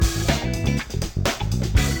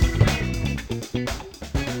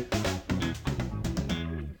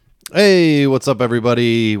Hey, what's up,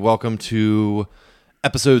 everybody? Welcome to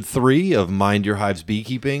episode 3 of Mind Your Hives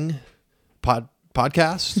Beekeeping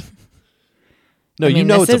podcast. No,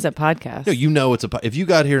 this is a podcast. No, you know it's a. If you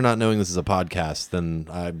got here not knowing this is a podcast, then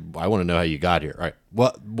I want to know how you got here. All right.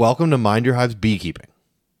 Well, welcome to Mind Your Hives Beekeeping.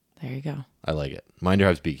 There you go. I like it. Mind Your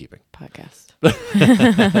Hives Beekeeping Podcast.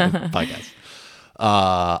 podcast.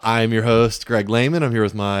 I'm your host, Greg Lehman. I'm here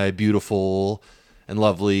with my beautiful and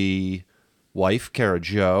lovely wife, Kara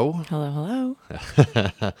Jo. Hello,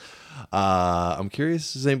 hello. I'm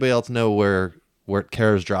curious, does anybody else know where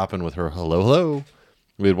Kara's dropping with her hello?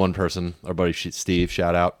 We had one person, our buddy Steve,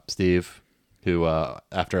 shout out Steve, who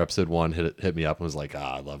after episode 1 hit me up and was like,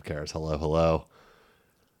 I love Kara's hello.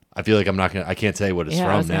 I feel like I can't say what it's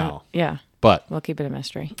from now. But we'll keep it a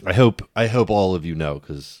mystery. I hope all of you know,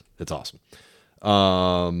 because it's awesome.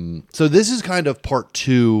 So this is kind of part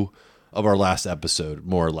 2 of our last episode,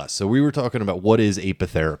 more or less. So we were talking about what is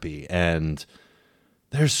apitherapy, and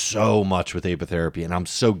there's so much with apitherapy, and I'm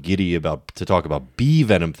so giddy to talk about bee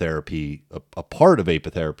venom therapy, a part of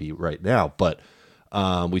apitherapy right now. But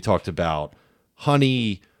we talked about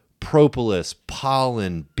honey, propolis,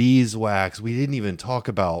 pollen, beeswax. We didn't even talk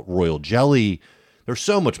about royal jelly. There's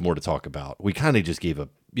so much more to talk about. We kind of just gave a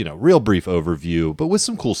real brief overview, but with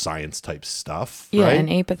some cool science type stuff. Yeah, right? and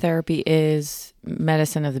apitherapy is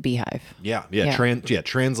medicine of the beehive. Yeah.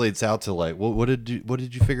 Translates out to like what did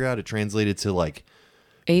you figure out? It translated to like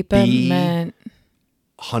meant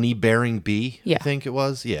honey bearing bee. Yeah. I think it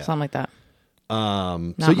was. Yeah, something like that.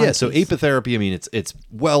 So apitherapy. I mean, it's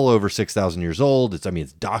well over 6,000 years old.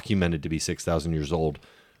 It's documented to be 6,000 years old,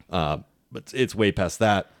 but it's way past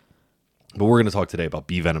that. But we're going to talk today about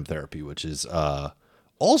bee venom therapy, which is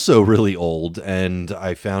also really old. And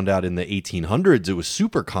I found out in the 1800s it was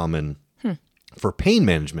super common for pain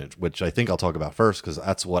management, which I think I'll talk about first because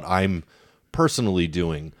that's what I'm personally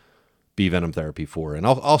doing bee venom therapy for. And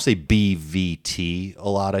I'll say BVT a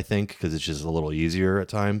lot, I think, because it's just a little easier at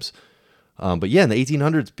times. But yeah, in the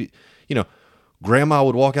 1800s, grandma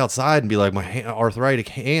would walk outside and be like, my arthritic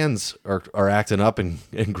hands are acting up and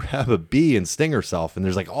grab a bee and sting herself. And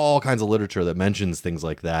there's like all kinds of literature that mentions things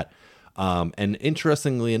like that. And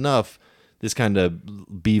interestingly enough, this kind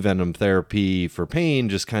of bee venom therapy for pain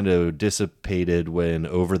just kind of dissipated when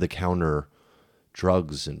over-the-counter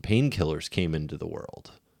drugs and painkillers came into the world.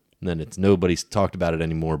 And then nobody's talked about it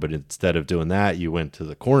anymore, but instead of doing that, you went to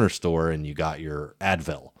the corner store and you got your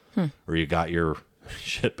Advil or you got your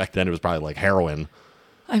shit. Back then it was probably like heroin.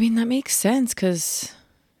 I mean, that makes sense because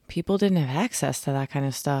people didn't have access to that kind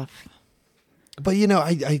of stuff. But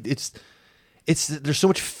it's there's so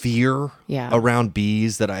much fear around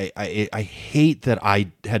bees that I hate that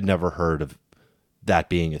I had never heard of that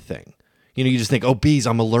being a thing. You just think, oh, bees,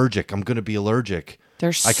 I'm allergic. I'm going to be allergic.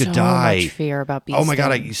 I could die. Much fear about bees. Oh my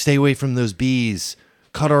God, stay away from those bees.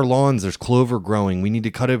 Cut our lawns. There's clover growing. We need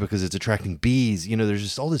to cut it because it's attracting bees. There's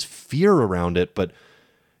just all this fear around it. But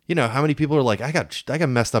how many people are like, I got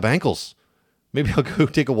messed up ankles. Maybe I'll go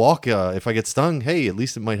take a walk. If I get stung, hey, at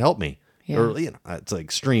least it might help me. Yeah. Or it's an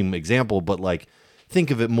extreme example, but like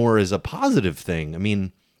think of it more as a positive thing. I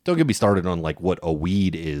mean, don't get me started on like what a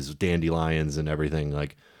weed is, dandelions and everything.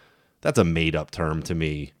 Like that's a made up term to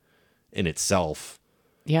me in itself.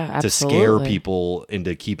 Yeah, absolutely. To scare people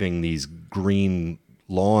into keeping these green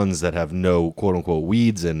lawns that have no quote unquote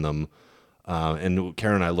weeds in them. And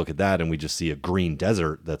Karen and I look at that and we just see a green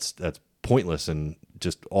desert that's pointless and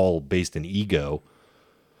just all based in ego.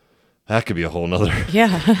 That could be a whole nother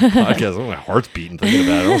podcast. My heart's beating thinking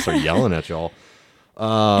about it. I'll start yelling at y'all.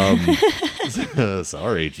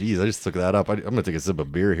 Sorry, geez, I just took that up. I'm gonna take a sip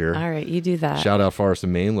of beer here. All right, you do that. Shout out Forest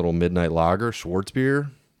and Maine, little midnight lager, Schwartz beer.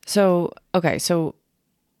 So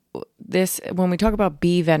this, when we talk about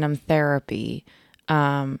bee venom therapy,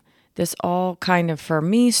 this all kind of for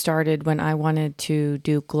me started when I wanted to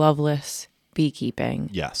do gloveless beekeeping.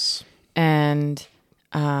 Yes, and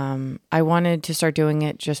I wanted to start doing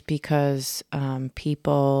it just because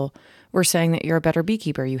people were saying that you're a better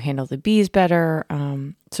beekeeper, you handle the bees better.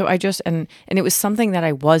 So I just and it was something that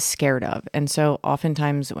I was scared of, and so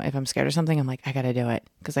oftentimes if I'm scared of something, I'm like, I got to do it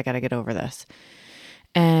because I got to get over this,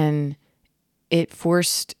 and it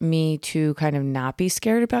forced me to kind of not be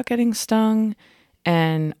scared about getting stung,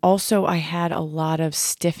 and also I had a lot of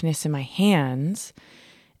stiffness in my hands.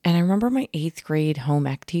 And I remember my 8th grade home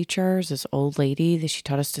ec teacher, this old lady that she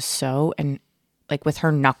taught us to sew and like with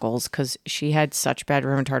her knuckles because she had such bad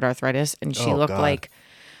rheumatoid arthritis and she looked like,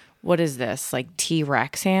 what is this? Like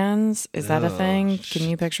T-Rex hands? Is that a thing? Can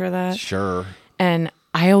you picture that? Sure. And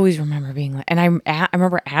I always remember being like, and I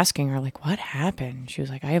remember asking her, like, what happened? She was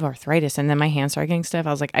like, I have arthritis. And then my hands started getting stiff.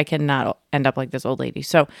 I was like, I cannot end up like this old lady.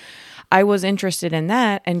 So I was interested in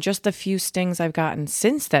that. And just the few stings I've gotten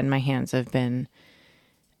since then, my hands have been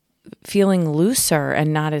feeling looser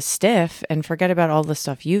and not as stiff, and forget about all the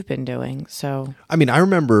stuff you've been doing. So, I mean, I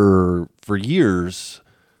remember for years,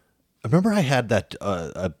 I had that,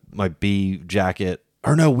 my bee jacket,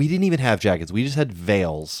 or no, we didn't even have jackets. We just had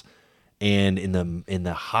veils. And in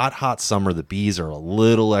the hot summer, the bees are a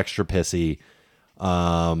little extra pissy,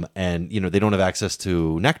 and they don't have access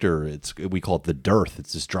to nectar. We call it the dearth.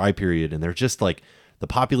 It's this dry period, and they're just like the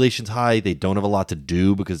population's high. They don't have a lot to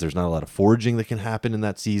do because there's not a lot of foraging that can happen in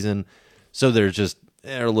that season. So they're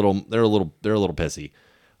a little pissy.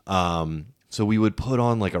 So we would put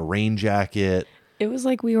on like a rain jacket. it was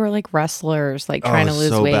like we were like wrestlers, like trying to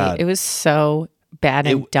lose so weight. bad. It was so bad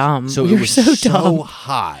and dumb. So we it were was so dumb.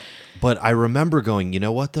 hot. But I remember going, you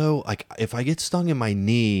know what though? Like if I get stung in my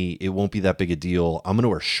knee, it won't be that big a deal. I'm gonna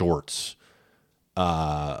wear shorts,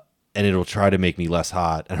 and it'll try to make me less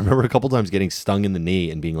hot. And I remember a couple times getting stung in the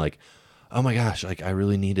knee and being like, oh my gosh, like I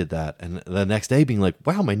really needed that. And the next day being like,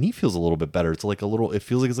 wow, my knee feels a little bit better. It's like it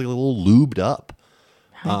feels like it's like a little lubed up.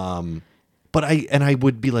 But I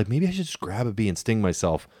would be like, maybe I should just grab a bee and sting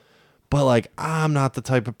myself. But like, I'm not the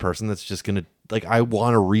type of person that's just gonna like. I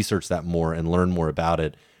want to research that more and learn more about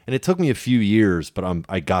it. And it took me a few years, but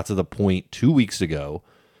I got to the point 2 weeks ago,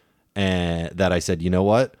 and that I said, you know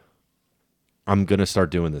what, I'm gonna start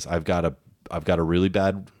doing this. I've got a really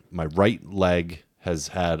bad. My right leg has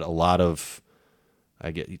had a lot of,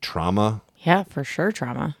 I get trauma. Yeah, for sure,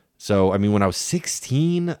 trauma. So I mean, when I was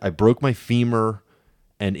 16, I broke my femur,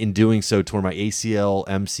 and in doing so, tore my ACL,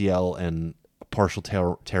 MCL, and a partial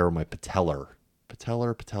tear of my patella,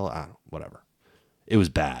 whatever. It was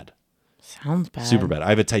bad. Sounds bad. Super bad. I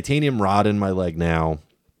have a titanium rod in my leg now.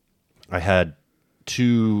 I had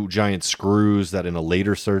 2 giant screws that in a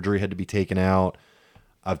later surgery had to be taken out.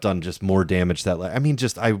 I've done just more damage that leg. I mean,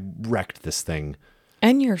 I wrecked this thing.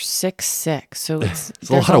 And you're 6'6", so it's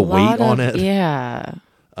a lot of weight on it. Yeah.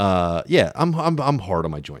 Yeah, I'm hard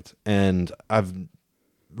on my joints. And I've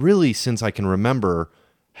really, since I can remember,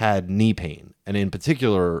 had knee pain, and in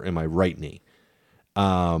particular in my right knee.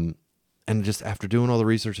 And just after doing all the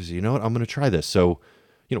research, I said, you know what, I'm going to try this. So,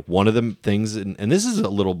 one of the things, and this is a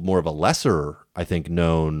little more of a lesser, I think,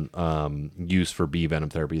 known use for bee venom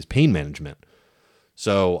therapy is pain management.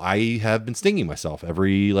 So I have been stinging myself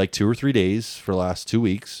every like 2 or 3 days for the last 2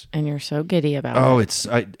 weeks. And you're so giddy about it. Oh,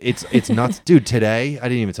 it's nuts. Dude, today, I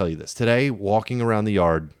didn't even tell you this. Today, walking around the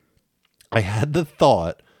yard, I had the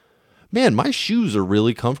thought, man, my shoes are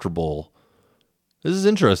really comfortable. This is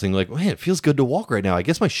interesting. Like, man, it feels good to walk right now. I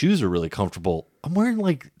guess my shoes are really comfortable. I'm wearing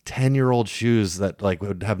like 10-year-old shoes that like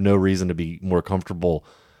would have no reason to be more comfortable.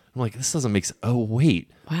 I'm like, this doesn't make sense. Oh,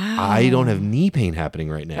 wait. Wow. I don't have knee pain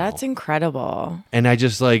happening right now. That's incredible. And I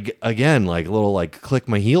just like, again, like a little like click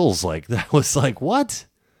my heels. Like that was like, what?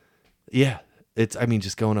 Yeah.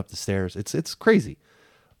 Just going up the stairs. It's crazy.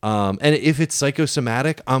 And if it's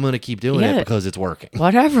psychosomatic, I'm going to keep doing it because it's working.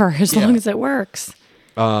 Whatever, as long as it works.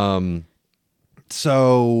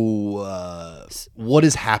 So, what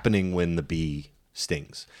is happening when the bee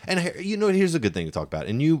stings? And here's a good thing to talk about.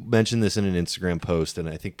 And you mentioned this in an Instagram post, and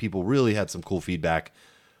I think people really had some cool feedback.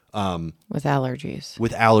 With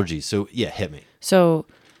allergies. So, yeah, hit me. So,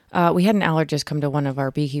 we had an allergist come to one of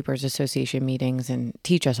our Beekeepers Association meetings and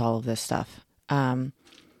teach us all of this stuff.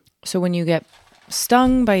 So when you get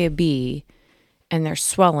stung by a bee and they're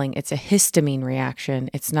swelling, it's a histamine reaction.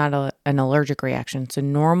 It's not an allergic reaction. It's a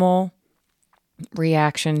normal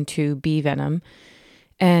reaction to bee venom.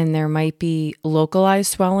 And there might be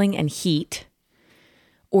localized swelling and heat,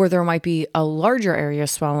 or there might be a larger area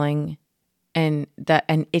swelling and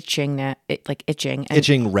itching,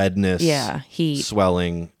 itching, redness, heat,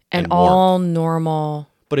 swelling, and all normal.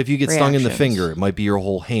 But if you get stung in the finger, it might be your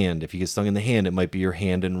whole hand. If you get stung in the hand, it might be your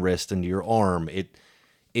hand and wrist and your arm.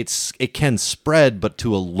 It can spread, but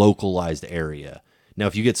to a localized area. Now,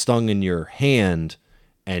 if you get stung in your hand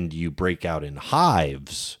and you break out in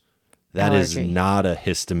hives, that is not a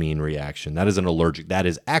histamine reaction. That is an allergic. That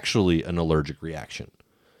is actually an allergic reaction.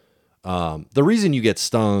 The reason you get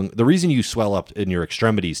stung, the reason you swell up in your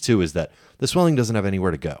extremities too, is that the swelling doesn't have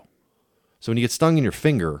anywhere to go. So when you get stung in your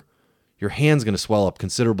finger, your hand's going to swell up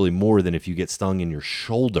considerably more than if you get stung in your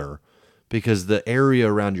shoulder, because the area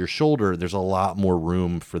around your shoulder, there's a lot more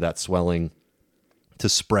room for that swelling to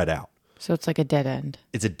spread out. So it's like a dead end.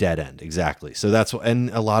 It's a dead end, exactly. So that's what,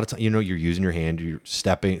 and a lot of times, you're using your hand, you're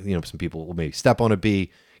stepping, some people will maybe step on a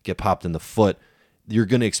bee, get popped in the foot. You're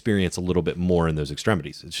going to experience a little bit more in those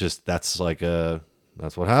extremities. It's just, that's like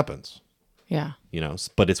That's what happens. Yeah.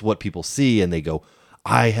 But it's what people see and they go,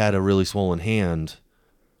 I had a really swollen hand.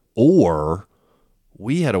 Or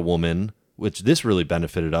we had a woman, which this really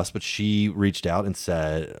benefited us, but she reached out and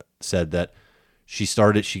said that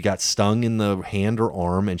she got stung in the hand or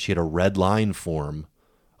arm and she had a red line form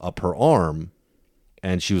up her arm.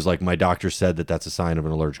 And she was like, my doctor said that that's a sign of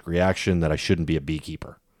an allergic reaction, that I shouldn't be a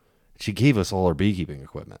beekeeper. She gave us all our beekeeping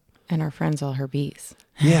equipment. And our friends all her bees.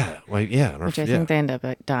 Yeah. Which I think they end up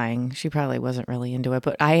dying. She probably wasn't really into it.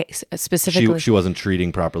 But I specifically... She wasn't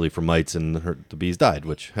treating properly for mites and the bees died,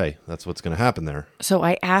 which, hey, that's what's going to happen there. So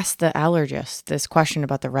I asked the allergist this question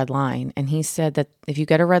about the red line. And he said that if you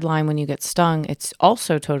get a red line when you get stung, it's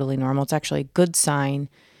also totally normal. It's actually a good sign.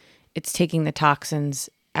 It's taking the toxins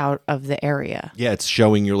out of the area. Yeah, it's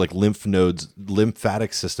showing your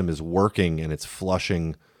lymphatic system is working and it's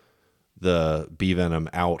flushing the bee venom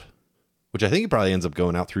out, which I think it probably ends up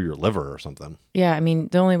going out through your liver or something. Yeah, I mean,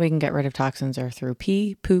 the only way we can get rid of toxins are through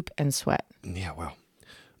pee, poop, and sweat. Yeah, wow.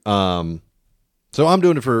 So I'm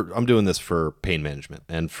doing this for pain management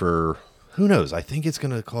and for who knows, I think it's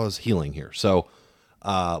going to cause healing here. So,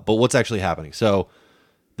 but what's actually happening? So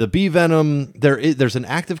the bee venom, there's an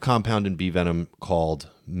active compound in bee venom called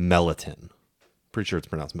melittin. Pretty sure it's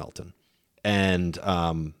pronounced melittin.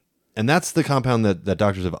 And that's the compound that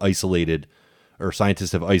doctors have isolated, or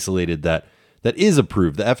scientists have isolated, that is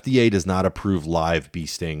approved. The FDA does not approve live bee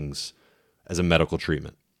stings as a medical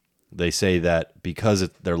treatment. They say that because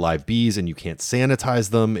they're live bees and you can't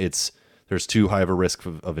sanitize them, there's too high of a risk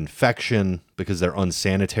of infection because they're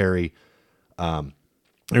unsanitary.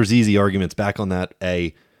 There's easy arguments back on that.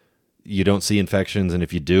 You don't see infections, and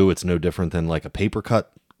if you do, it's no different than like a paper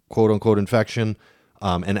cut, quote unquote, infection.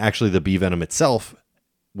 And actually, the bee venom itself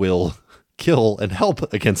will kill and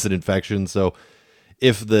help against an infection. So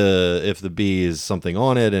if the bee is something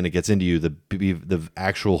on it and it gets into you, the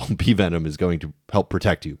actual bee venom is going to help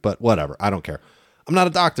protect you. But whatever, I don't care. I'm not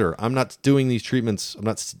a doctor. I'm not doing these treatments. I'm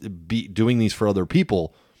not doing these for other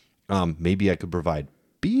people. Maybe I could provide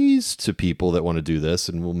bees to people that want to do this,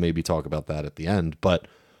 and we'll maybe talk about that at the end. But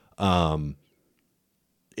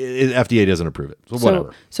FDA doesn't approve it. So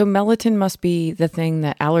whatever. So melittin must be the thing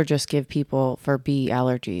that allergists give people for bee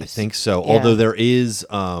allergies. I think so. Yeah. Although there is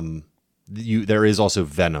also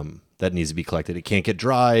venom that needs to be collected. It can't get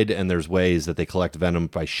dried, and there's ways that they collect venom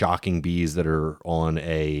by shocking bees that are on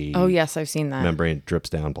a... Oh, yes, I've seen that. Membrane drips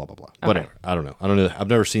down, blah, blah, blah. Okay. Whatever. I don't know. I've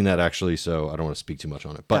never seen that, actually, so I don't want to speak too much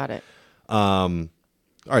on it. But, got it.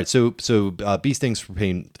 All right, so bee stings for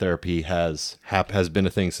pain therapy has been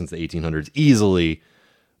a thing since the 1800s, easily.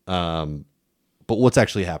 But what's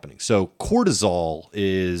actually happening? So cortisol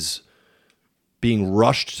is being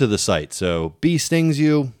rushed to the site. So bee stings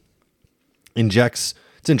you, injects.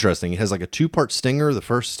 It's interesting. It has like a 2-part stinger. The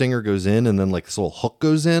first stinger goes in, and then like this little hook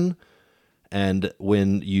goes in. And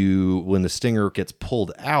when the stinger gets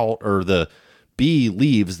pulled out, or the bee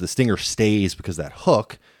leaves, the stinger stays because that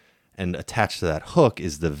hook. And attached to that hook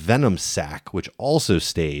is the venom sac, which also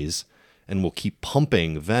stays and will keep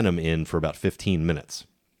pumping venom in for about 15 minutes.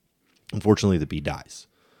 Unfortunately, the bee dies.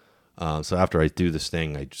 So after I do this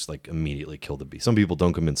thing, I just like immediately kill the bee. Some people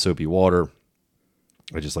dunk them in soapy water.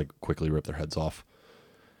 I just like quickly rip their heads off.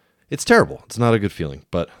 It's terrible. It's not a good feeling,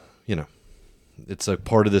 but it's a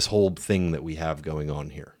part of this whole thing that we have going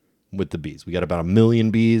on here with the bees. We got about 1 million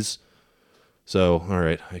bees. So, all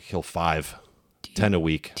right, I kill 5, 10 a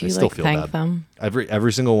week. Do you I still feel thank bad. them?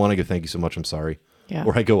 Every single one, I go, thank you so much. I'm sorry. Yeah.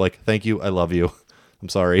 Or I go like, thank you. I love you. I'm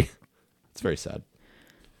sorry. It's very sad.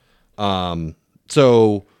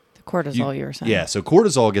 So The cortisol you were saying. yeah, so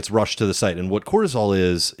cortisol gets rushed to the site, and what cortisol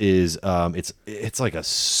is it's like a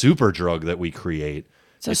super drug that we create.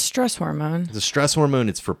 It's a stress hormone. It's a stress hormone.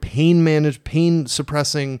 It's for pain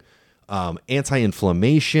suppressing,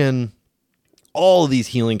 anti-inflammation. All of these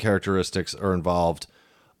healing characteristics are involved.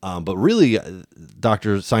 But really,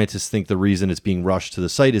 scientists think the reason it's being rushed to the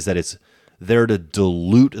site is that it's there to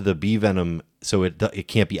dilute the bee venom so it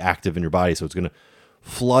can't be active in your body. So it's going to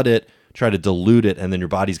flood it, try to dilute it, and then your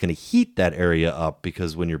body's going to heat that area up,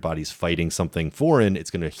 because when your body's fighting something foreign,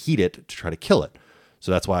 it's going to heat it to try to kill it.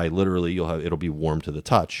 So that's why literally it'll be warm to the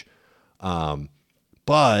touch.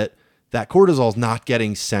 But that cortisol is not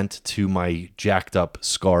getting sent to my jacked up,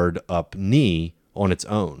 scarred up knee on its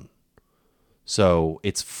own. So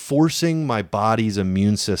it's forcing my body's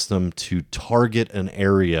immune system to target an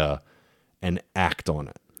area and act on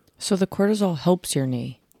it. So the cortisol helps your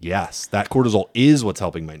knee. Yes, that cortisol is what's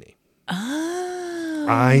helping my knee. Oh.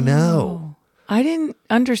 I know. I didn't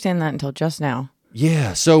understand that until just now.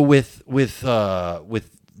 Yeah. So with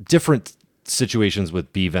different situations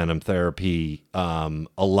with bee venom therapy, a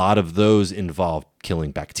lot of those involve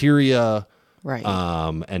killing bacteria, Right.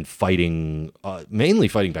 And fighting, mainly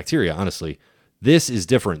fighting bacteria, honestly. This is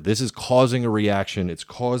different. This is causing a reaction. It's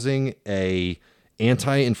causing a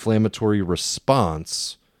anti-inflammatory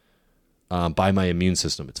response by my immune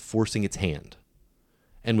system. It's forcing its hand.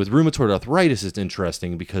 And with rheumatoid arthritis, it's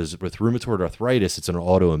interesting because with rheumatoid arthritis, it's an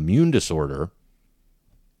autoimmune disorder,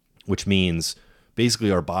 which means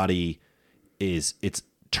basically our body is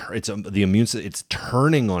the immune system. It's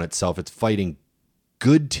turning on itself. It's fighting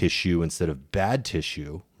good tissue instead of bad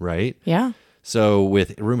tissue, right? Yeah. So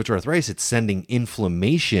with rheumatoid arthritis, it's sending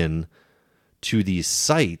inflammation to these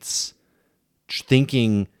sites,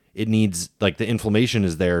 thinking it needs, like, the inflammation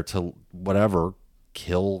is there to whatever,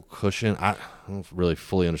 kill, cushion. I don't really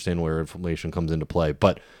fully understand where inflammation comes into play,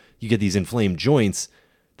 but you get these inflamed joints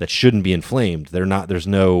that shouldn't be inflamed. They're not. There's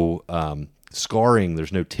no scarring.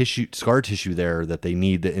 There's no scar tissue there that they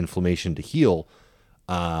need the inflammation to heal.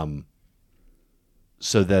 So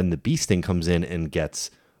then the bee sting comes in and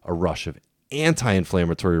gets a rush of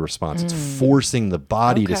anti-inflammatory response. It's forcing the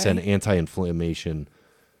body to send anti-inflammation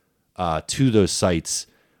to those sites.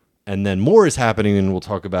 And then more is happening, and we'll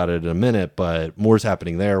talk about it in a minute, but more is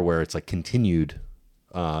happening there where it's like continued.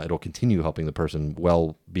 It'll continue helping the person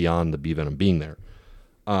well beyond the bee venom being there.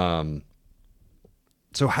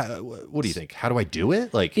 So what do you think? How do I do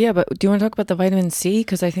it? Like, yeah, but do you want to talk about the vitamin C?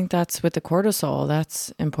 Because I think that's with the cortisol.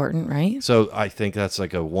 That's important, right? So I think that's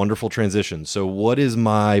like a wonderful transition. So what is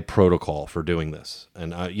my protocol for doing this?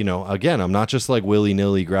 And, again, I'm not just like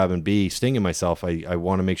willy-nilly grabbing bee, stinging myself. I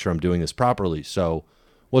want to make sure I'm doing this properly. So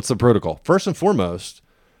what's the protocol? First and foremost,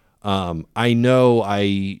 I know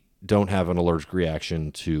I don't have an allergic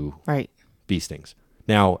reaction to bee stings.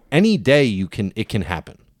 Now, any day it can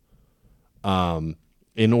happen.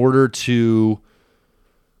 In order to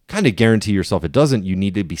kind of guarantee yourself it doesn't, you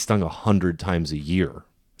need to be stung 100 times a year.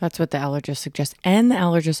 That's what the allergist suggests. And the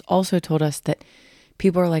allergist also told us that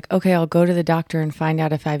people are like, okay, I'll go to the doctor and find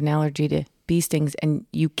out if I have an allergy to bee stings. And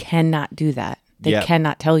you cannot do that. They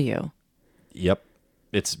cannot tell you. Yep.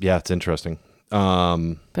 It's interesting.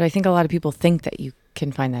 But I think a lot of people think that you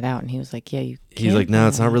can find that out. And he was like, yeah, you can. He's like, no,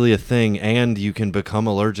 it's not really a thing. And you can become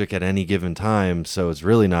allergic at any given time. So it's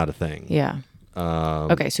really not a thing. Yeah.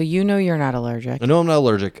 Okay, so you're not allergic. I know I'm not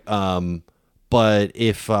allergic. But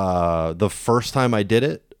if the first time I did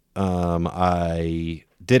it on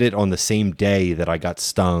the same day that I got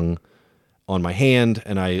stung on my hand,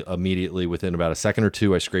 and I immediately, within about a second or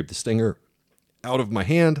two, I scraped the stinger out of my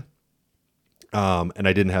hand, and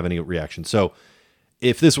I didn't have any reaction. So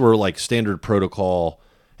if this were like standard protocol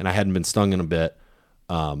and I hadn't been stung in a bit,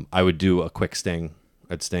 I would do a quick sting.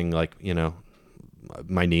 I'd sting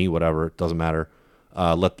my knee, whatever, it doesn't matter.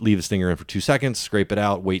 Leave the stinger in for 2 seconds, scrape it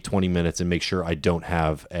out, wait 20 minutes, and make sure I don't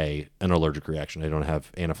have an allergic reaction. I don't have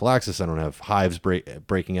anaphylaxis. I don't have hives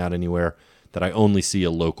breaking out anywhere, that I only see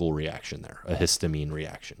a local reaction there, a histamine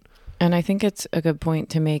reaction. And I think it's a good point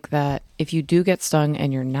to make that if you do get stung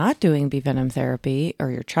and you're not doing bee venom therapy, or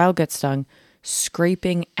your child gets stung,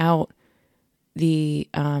 scraping out the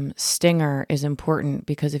stinger is important,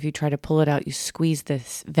 because if you try to pull it out, you squeeze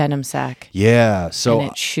this venom sac. Yeah, so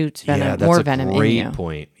and it shoots venom, more venom in you. That's a great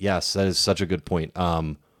point. Yes, that is such a good point.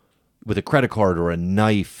 With a credit card or a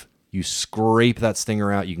knife, you scrape that stinger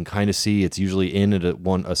out. You can kind of see it's usually in at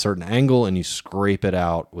a certain angle, and you scrape it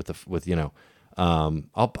out I'm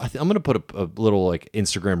going to put a little like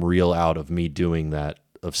Instagram reel out of me doing that,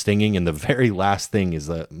 of stinging, and the very last thing is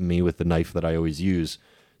me with the knife that I always use,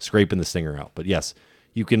 scraping the stinger out. But yes,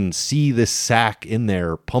 you can see this sac in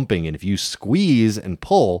there pumping, and if you squeeze and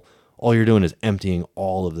pull, all you're doing is emptying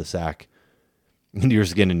all of the sac into your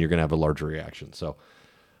skin, and you're going to have a larger reaction. So,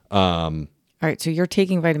 all right. So you're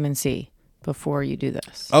taking vitamin C before you do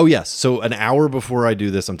this. Oh yes. So an hour before I do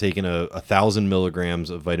this, I'm taking 1,000 milligrams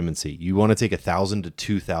of vitamin C. You want to take 1,000 to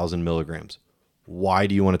 2,000 milligrams. Why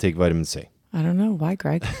do you want to take vitamin C? I don't know. Why,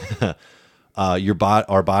 Greg?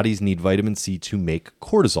 Our bodies need vitamin C to make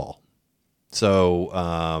cortisol.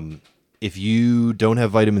 So if you don't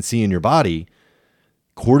have vitamin C in your body,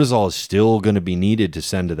 cortisol is still going to be needed to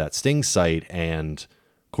send to that sting site, and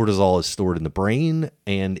cortisol is stored in the brain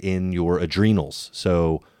and in your adrenals.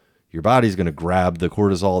 So your body's going to grab the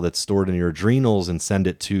cortisol that's stored in your adrenals and send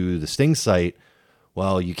it to the sting site.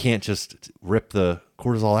 Well, you can't just rip the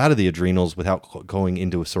cortisol out of the adrenals without going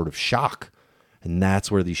into a sort of shock. And that's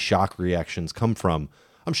where these shock reactions come from.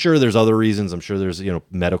 I'm sure there's other reasons. I'm sure there's,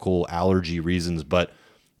 medical allergy reasons, but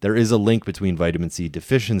there is a link between vitamin C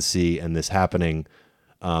deficiency and this happening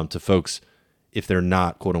to folks if they're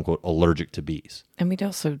not, quote unquote, allergic to bees. And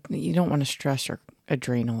you don't want to stress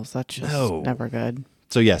adrenals. That's just never good.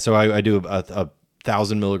 So yeah, so I do a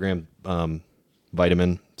 1,000 milligram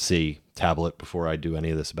vitamin C tablet before I do any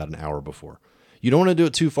of this, about an hour before. You don't want to do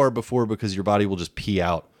it too far before because your body will just pee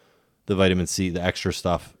out the vitamin C, the extra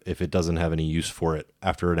stuff, if it doesn't have any use for it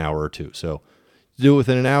after an hour or two. So do it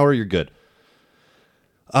within an hour, you're good.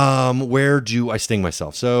 Where do I sting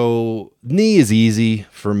myself? So knee is easy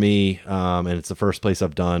for me, and it's the first place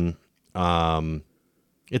I've done.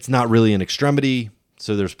 It's not really an extremity,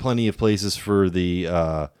 so there's plenty of places for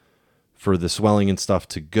the swelling and stuff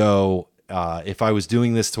to go. If I was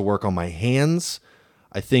doing this to work on my hands,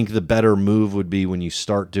 I think the better move would be when you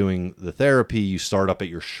start doing the therapy, you start up at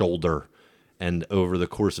your shoulder, and over the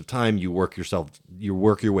course of time, you work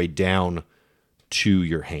your way down to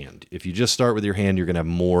your hand. If you just start with your hand, you're going to have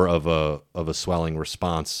more of a swelling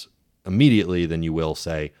response immediately than you will,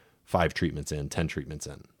 say, 5 treatments in, 10 treatments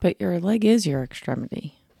in. But your leg is your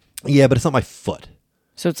extremity. Yeah, but it's not my foot.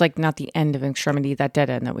 So it's like not the end of an extremity, that dead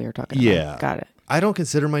end that we were talking about. Yeah. Got it. I don't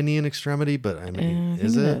consider my knee an extremity, but I mean,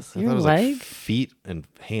 is it? I thought it was leg? like feet and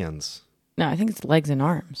hands. No, I think it's legs and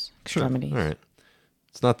arms. Extremity. Sure. All right.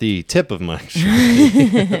 It's not the tip of my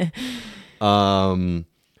extremity.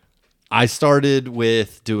 I started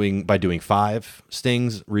by doing 5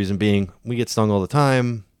 stings. Reason being, we get stung all the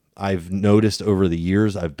time. I've noticed over the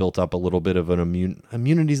years I've built up a little bit of an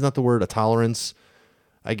immunity is not the word, a tolerance,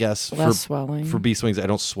 I guess. Less swelling. For bee stings, I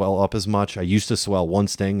don't swell up as much. I used to swell one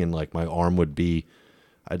sting and like my arm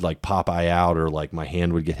I'd like pop eye out, or like my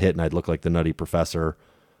hand would get hit and I'd look like the Nutty Professor.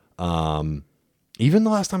 Even the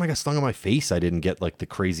last time I got stung on my face, I didn't get like the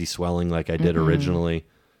crazy swelling like I did originally.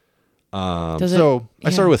 I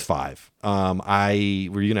started with 5. Were you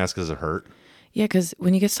going to ask, does it hurt? Yeah, because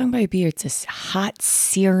when you get stung by a bee, it's this hot,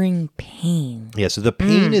 searing pain. Yeah, so the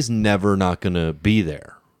pain is never not going to be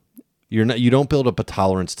there. You don't build up a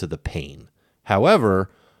tolerance to the pain.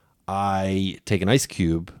 However, I take an ice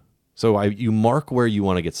cube. So you mark where you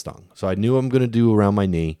want to get stung. So I knew I'm going to do around my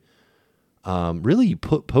knee. Really, you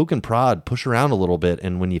poke and prod, push around a little bit,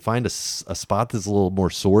 and when you find a spot that's a little more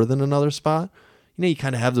sore than another spot, you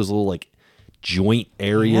kind of have those little like joint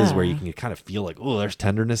areas where you can kind of feel like, oh, there's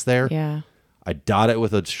tenderness there. Yeah. I dot it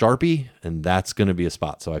with a Sharpie, and that's going to be a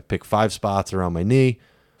spot. So I pick 5 spots around my knee,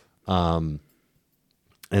 and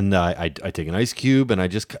I take an ice cube and I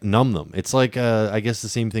just numb them. It's like I guess the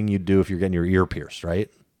same thing you'd do if you're getting your ear pierced,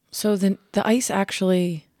 right? So the ice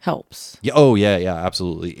actually helps. Yeah. Oh, yeah,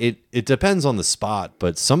 absolutely. It depends on the spot,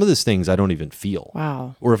 but some of these things I don't even feel.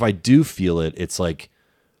 Wow. Or if I do feel it, it's like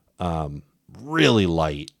really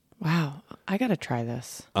light. Wow. I got to try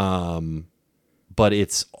this. But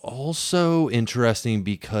it's also interesting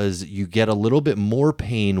because you get a little bit more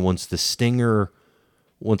pain once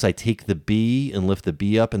I take the bee and lift the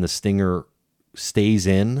bee up and the stinger stays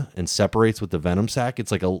in and separates with the venom sac.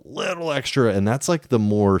 It's like a little extra, and that's like the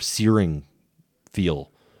more searing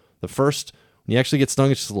feel. The first, when you actually get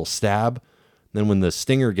stung, it's just a little stab. Then when the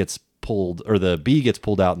stinger gets pulled, or the bee gets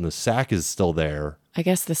pulled out and the sac is still there, I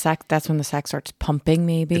guess that's when the sac starts pumping,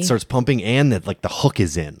 maybe. It starts pumping, and that like the hook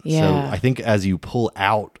is in. Yeah. So I think as you pull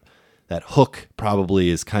out, that hook probably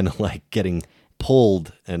is kind of like getting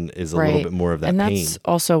pulled and is a little bit more of that pain. And that's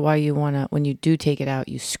also why you want to, when you do take it out,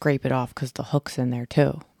 you scrape it off because the hook's in there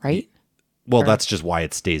too, right? Well, that's just why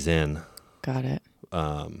it stays in. Got it.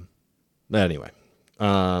 Anyway,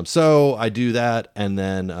 so I do that, and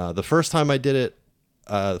then the first time I did it,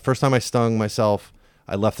 the first time I stung myself,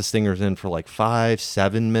 I left the stingers in for like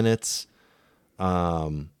 5-7 minutes.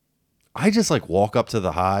 I just like walk up to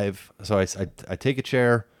the hive. So I take a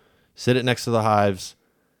chair, sit it next to the hives,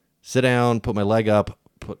 sit down, put my leg up,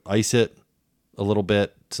 ice it a little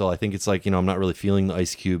bit. So I think it's like, I'm not really feeling the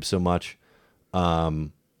ice cube so much.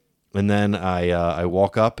 And then I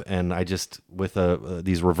walk up and I just, with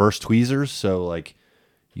these reverse tweezers. So like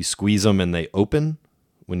you squeeze them and they open.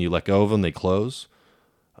 When you let go of them, they close.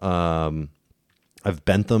 I've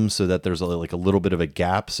bent them so that there's like a little bit of a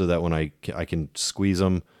gap so that when I can squeeze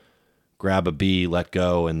them, grab a bee, let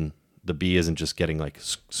go, and the bee isn't just getting like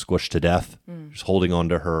squished to death, just holding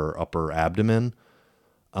onto her upper abdomen.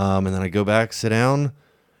 And then I go back, sit down,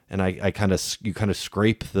 and you kind of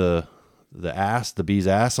scrape the bee's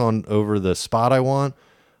ass on over the spot I want.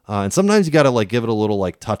 And sometimes you got to like give it a little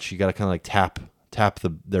like touch. You got to kind of like tap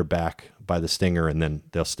their back by the stinger, and then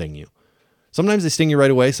they'll sting you. Sometimes they sting you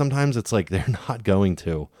right away. Sometimes it's like they're not going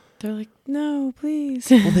to. They're like, no,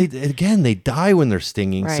 please. Well, they die when they're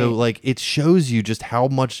stinging. Right. So like it shows you just how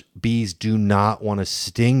much bees do not want to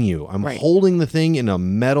sting you. I'm right. holding the thing in a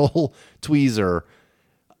metal tweezer.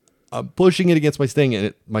 I'm pushing it against my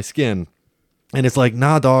skin. And it's like,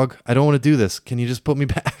 nah, dog, I don't want to do this. Can you just put me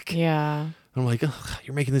back? Yeah. I'm like, oh,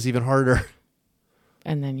 you're making this even harder.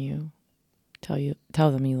 And then you tell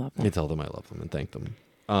them you love them. I tell them I love them and thank them.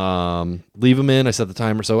 Leave them in. I set the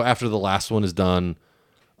timer. So after the last one is done,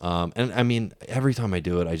 and I mean, every time I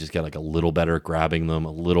do it, I just get like a little better at grabbing them,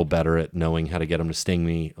 a little better at knowing how to get them to sting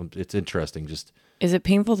me. It's interesting. Just is it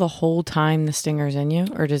painful the whole time the stinger's in you,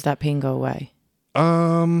 or does that pain go away?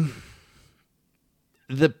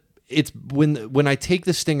 It's when I take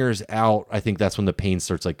the stingers out, I think that's when the pain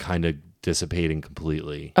starts like kind of dissipating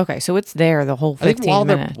completely. Okay, so it's there the whole 15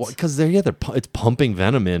 minutes. Because it's pumping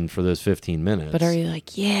venom in for those 15 minutes. But are you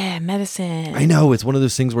like, yeah, medicine? I know, it's one of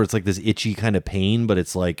those things where it's like this itchy kind of pain, but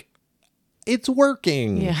it's like, it's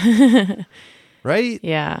working. Yeah. Right?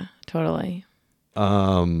 Yeah, totally.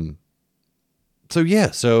 So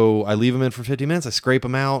I leave them in for 50 minutes. I scrape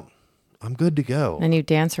them out. I'm good to go. Then you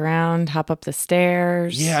dance around, hop up the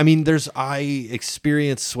stairs. Yeah, I mean, I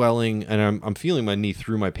experience swelling, and I'm feeling my knee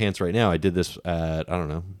through my pants right now. I did this at, I don't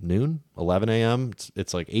know, noon, 11 a.m.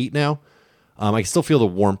 It's like 8 now. I can still feel the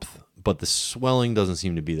warmth, but the swelling doesn't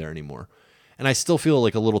seem to be there anymore. And I still feel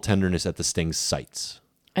like a little tenderness at the sting sites.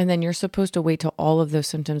 And then you're supposed to wait till all of those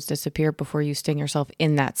symptoms disappear before you sting yourself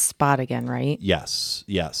in that spot again, right? Yes.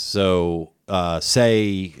 So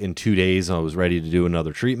say in 2 days I was ready to do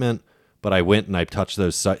another treatment, but I went and I touched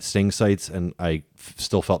those sting sites and I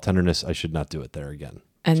still felt tenderness. I should not do it there again.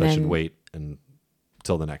 And so then, I should wait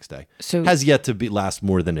until the next day. So has yet to last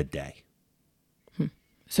more than a day.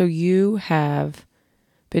 So you have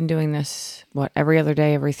been doing this, every other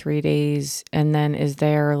day, every 3 days? And then is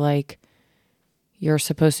there like, you're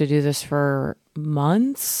supposed to do this for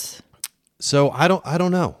months? So I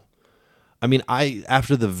don't know. I mean,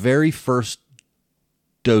 after the very first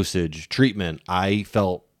dosage treatment, I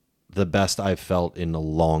felt the best I've felt in a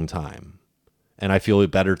long time. And I feel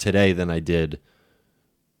better today than I did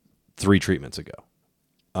 3 treatments ago.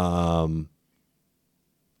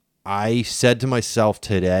 I said to myself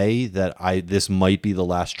today that this might be the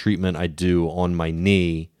last treatment I do on my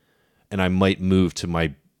knee, and I might move to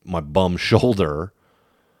my bum shoulder.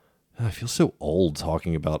 I feel so old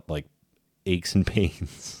talking about like aches and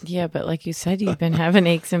pains. Yeah, but like you said, you've been having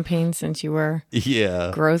aches and pains since you were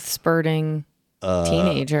growth spurting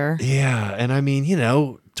teenager. Yeah, and I mean,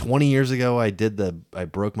 20 years ago I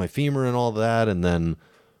broke my femur and all that, and then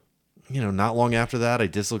not long after that I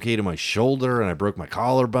dislocated my shoulder and I broke my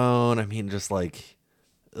collarbone. I mean, just like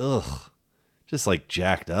just like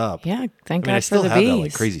jacked up. Yeah, thank God I for still the have bees. that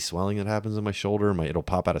like crazy swelling that happens in my shoulder. It'll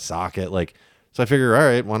pop out of socket. Like, so I figure, all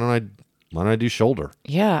right, why don't I do shoulder?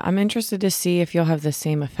 Yeah, I'm interested to see if you'll have the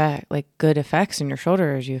same effect, like good effects in your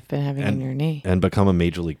shoulder as you've been having in your knee, and become a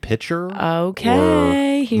major league pitcher.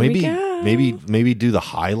 Okay, here we go. Maybe do the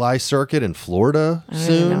high-lie circuit in Florida soon. I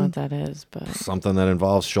don't even know what that is, but something that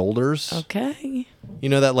involves shoulders. Okay. You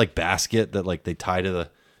know that like basket that like they tie to the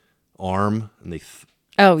arm and they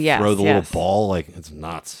throw the little ball, like it's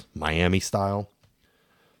nuts, Miami style.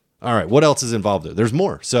 All right, what else is involved there? There's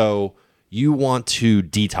more. So you want to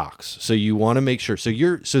detox. So you want to make sure. So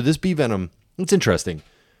this bee venom, it's interesting.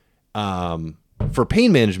 For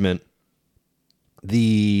pain management,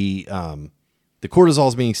 the cortisol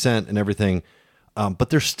is being sent and everything, but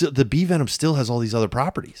the bee venom still has all these other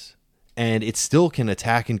properties, and it still can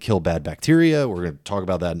attack and kill bad bacteria. We're going to talk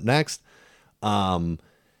about that next.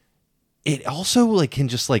 It also like can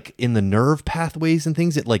just like in the nerve pathways and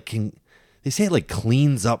things. It like can, they say it like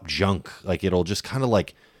cleans up junk. Like it'll just kind of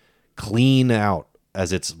like clean out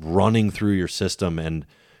as it's running through your system, and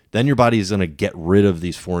then your body is going to get rid of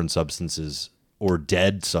these foreign substances or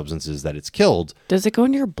dead substances that it's killed. Does it go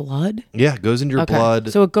into your blood? Yeah, it goes into your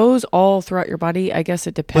blood. So it goes all throughout your body. I guess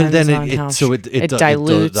it depends on how it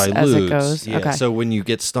dilutes as it goes. Yeah. Okay. So when you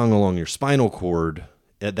get stung along your spinal cord,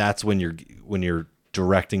 that's when you're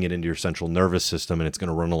directing it into your central nervous system, and it's going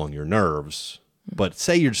to run along your nerves. But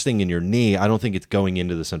say you're stinging your knee, I don't think it's going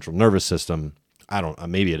into the central nervous system.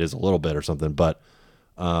 Maybe it is a little bit or something, but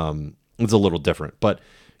it's a little different. But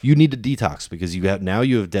you need to detox because you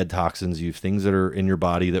have dead toxins. You have things that are in your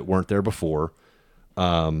body that weren't there before,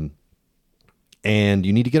 and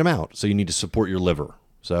you need to get them out. So you need to support your liver.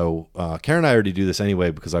 So Karen and I already do this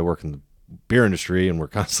anyway because I work in the beer industry and we're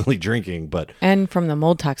constantly drinking. And from the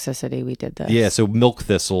mold toxicity, we did this. Yeah, so milk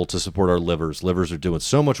thistle to support our livers. Livers are doing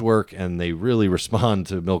so much work, and they really respond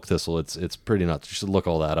to milk thistle. It's pretty nuts. You should look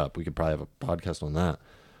all that up. We could probably have a podcast on that.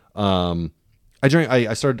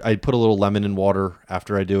 I put a little lemon in water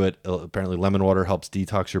after I do it. Apparently lemon water helps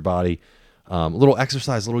detox your body. A little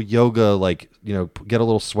exercise, a little yoga, get a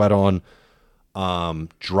little sweat on.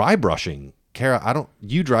 Dry brushing. Kara,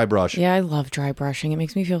 you dry brush. Yeah, I love dry brushing. It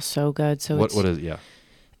makes me feel so good. So what is it? Yeah.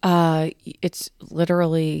 It's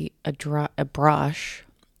literally a brush,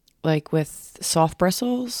 like with soft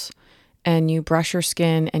bristles, and you brush your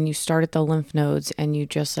skin and you start at the lymph nodes and you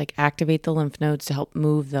just like activate the lymph nodes to help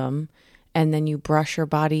move them, and then you brush your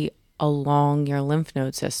body along your lymph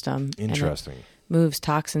node system. Interesting. And it moves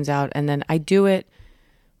toxins out, and then I do it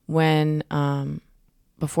when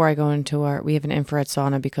before I go into we have an infrared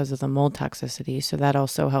sauna because of the mold toxicity, so that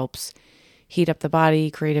also helps heat up the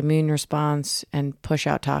body, create immune response, and push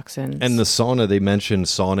out toxins. And the sauna, they mentioned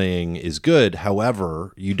saunaing is good.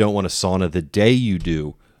 However, you don't want to sauna the day you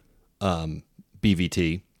do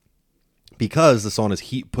BVT, because the sauna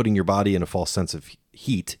is putting your body in a false sense of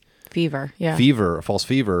heat. Fever, yeah. A false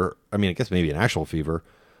fever. I mean, I guess maybe an actual fever.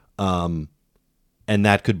 And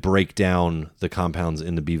that could break down the compounds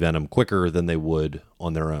in the bee venom quicker than they would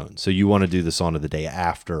on their own. So you want to do the sauna the day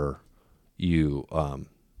after you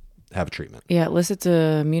have a treatment. Yeah, it elicits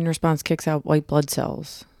a immune response, kicks out white blood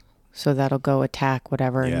cells. So that'll go attack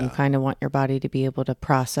whatever, and you kind of want your body to be able to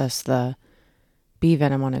process the bee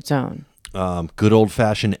venom on its own. Good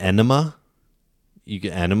old-fashioned enema.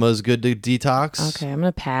 Enema is good to detox. Okay, I'm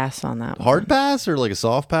going to pass on that one. Hard pass or like a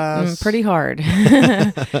soft pass? Pretty hard.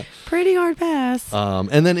 Pretty hard pass.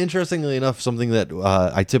 And then interestingly enough, something that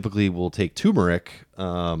I typically will take turmeric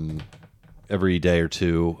every day or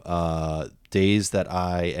two. Days that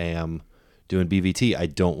I am doing BVT, I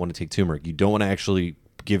don't want to take turmeric. You don't want to actually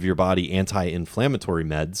give your body anti-inflammatory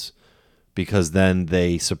meds, because then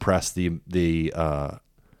they suppress the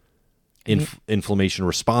inflammation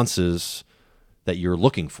responses that you're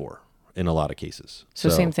looking for in a lot of cases. So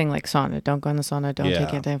same thing like sauna. Don't go in the sauna. Don't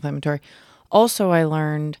take anti-inflammatory. Also, I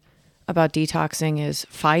learned about detoxing is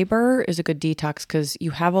fiber is a good detox, because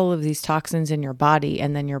you have all of these toxins in your body,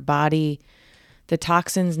 and then your body, the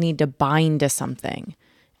toxins need to bind to something.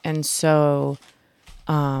 And so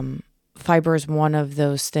fiber is one of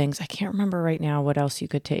those things. I can't remember right now what else you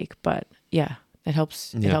could take, but yeah, it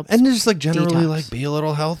helps. Yeah. It helps. And just like generally detox. like be a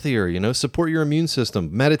little healthier, support your immune system,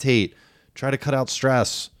 meditate, try to cut out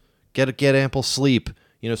stress, get ample sleep,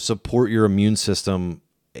 support your immune system.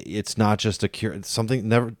 It's not just a cure.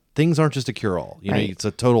 Things aren't just a cure all, Right. It's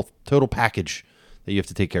a total package that you have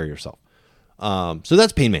to take care of yourself. So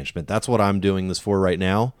that's pain management. That's what I'm doing this for right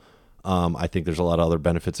now. I think there's a lot of other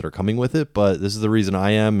benefits that are coming with it, but this is the reason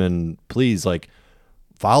I am. And please,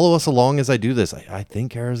 follow us along as I do this. I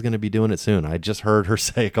think Kara's going to be doing it soon. I just heard her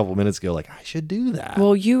say a couple minutes ago, I should do that.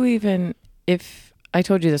 Well, if I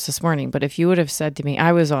told you this morning, but if you would have said to me,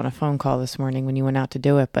 I was on a phone call this morning when you went out to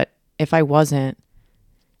do it, but if I wasn't,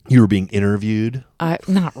 you were being interviewed.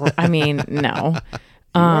 no.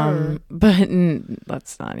 But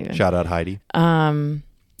let's not even. Shout out Heidi.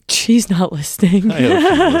 She's not listening. I hope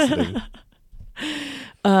she's listening.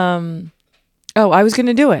 I was going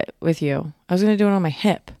to do it with you. I was going to do it on my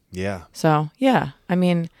hip. Yeah. So, yeah. I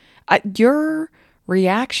mean, your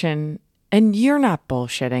reaction, and you're not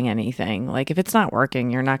bullshitting anything. If it's not working,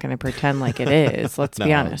 you're not going to pretend like it is. Let's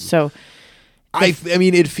be honest. So, I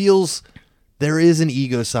mean, it feels there is an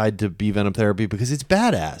ego side to bee venom therapy because it's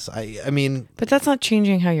badass. I mean, but that's not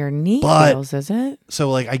changing how your knee feels, is it?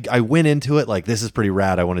 So I went into it this is pretty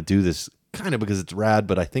rad. I want to do this kind of because it's rad,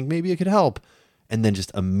 but I think maybe it could help. And then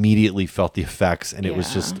just immediately felt the effects, and it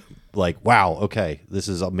was just wow, okay, this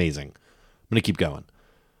is amazing. I'm going to keep going.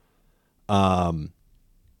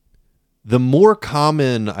 The more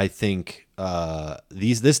common, I think,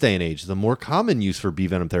 this day and age, the more common use for bee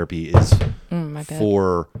venom therapy is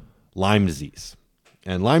for Lyme disease.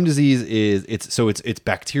 And Lyme disease it's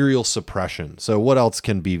bacterial suppression. So what else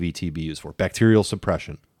can BVT be used for? Bacterial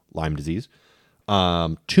suppression, Lyme disease,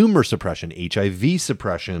 tumor suppression, HIV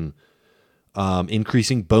suppression,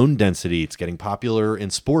 increasing bone density. It's getting popular in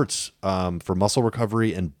sports for muscle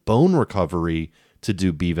recovery and bone recovery to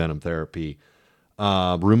do bee venom therapy.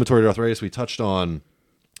 Rheumatoid arthritis we touched on.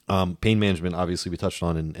 Pain management, obviously, we touched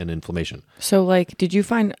on, and inflammation. So, did you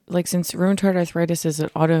find, since rheumatoid arthritis is an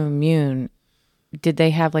autoimmune, did they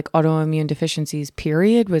have, autoimmune deficiencies,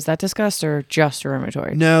 period? Was that discussed, or just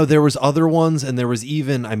rheumatoid? No, there was other ones, and there was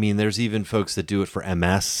even, there's even folks that do it for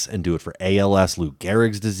MS and do it for ALS, Lou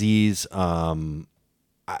Gehrig's disease. That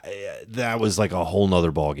was, a whole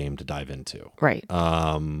nother ballgame to dive into. Right.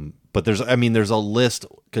 But there's a list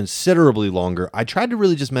considerably longer. I tried to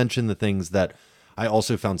really just mention the things that I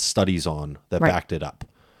also found studies on that backed it up.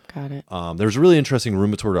 Got it. There's a really interesting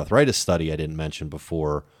rheumatoid arthritis study I didn't mention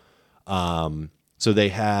before. So they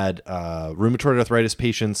had rheumatoid arthritis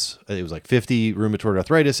patients. It was 50 rheumatoid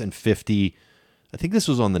arthritis and 50, I think this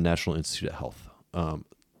was on the National Institute of Health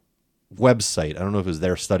website. I don't know if it was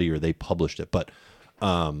their study or they published it, but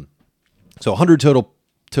so 100 total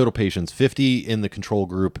total patients, 50 in the control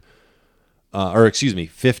group,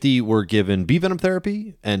 50 were given bee venom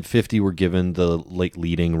therapy and 50 were given the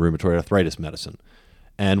leading rheumatoid arthritis medicine.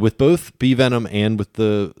 And with both bee venom and with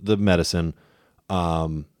the medicine,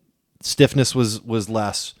 stiffness was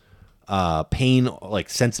less, pain,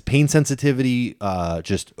 pain sensitivity,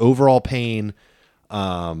 just overall pain,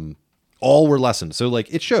 all were lessened. So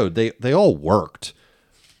it showed they all worked,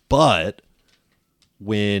 but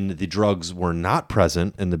when the drugs were not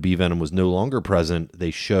present and the bee venom was no longer present, they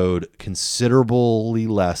showed considerably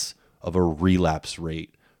less of a relapse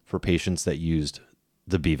rate for patients that used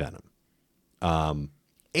the bee venom.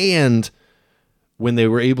 And when they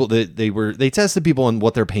were able to, they tested people on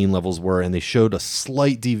what their pain levels were, and they showed a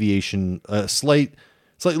slight deviation,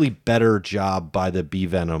 slightly better job by the bee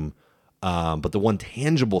venom. But the one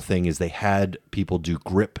tangible thing is they had people do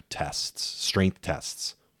grip tests, strength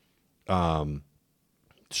tests.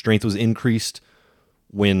 Strength was increased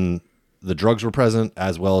when the drugs were present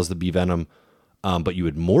as well as the bee venom. But you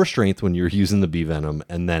had more strength when you were using the bee venom.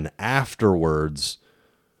 And then afterwards,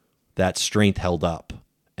 that strength held up.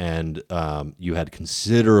 And you had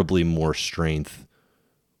considerably more strength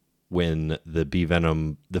when the bee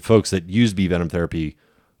venom, the folks that used bee venom therapy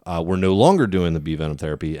were no longer doing the bee venom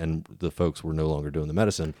therapy, and the folks were no longer doing the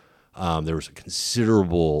medicine. There was a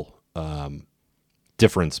considerable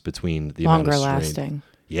difference between the longer amount of lasting.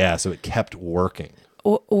 Yeah, so it kept working.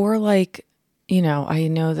 Or I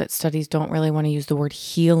know that studies don't really want to use the word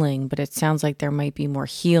healing, but it sounds like there might be more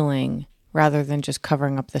healing rather than just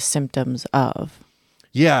covering up the symptoms of.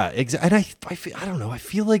 Yeah, exactly. And I don't know. I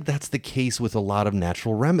feel like that's the case with a lot of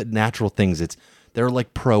natural things. They're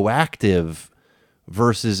proactive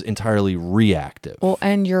versus entirely reactive. Well,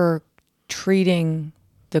 and you're treating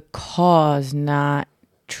the cause, not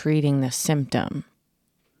treating the symptom.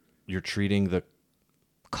 You're treating the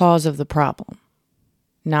cause of the problem,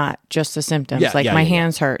 not just the symptoms. My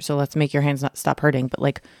hands hurt, so let's make your hands not stop hurting.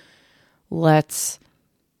 But let's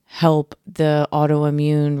help the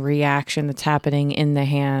autoimmune reaction that's happening in the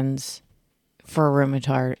hands for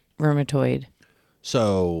rheumatoid.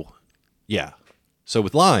 So, yeah. So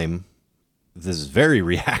with Lyme, this is very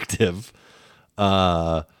reactive.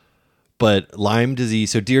 But Lyme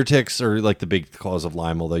disease, so deer ticks are the big cause of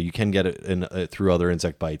Lyme, although you can get it through other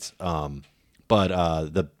insect bites. But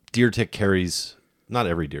the deer tick carries, not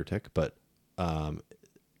every deer tick, but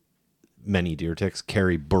many deer ticks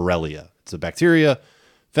carry Borrelia. It's a bacteria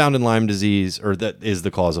found in Lyme disease, or that is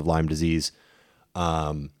the cause of Lyme disease.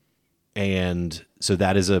 And so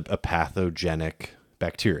that is a pathogenic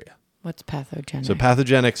bacteria. What's pathogenic? So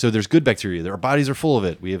pathogenic, so there's good bacteria. Our bodies are full of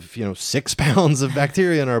it. We have, 6 pounds of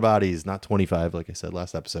bacteria in our bodies, not 25, like I said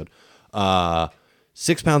last episode.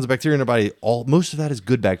 6 pounds of bacteria in our body. Most of that is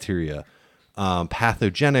good bacteria.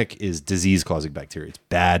 Pathogenic is disease-causing bacteria. It's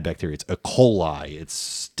bad bacteria. It's E. coli.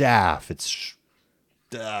 It's staph. It's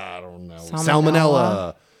I don't know,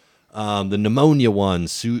 salmonella. The pneumonia one,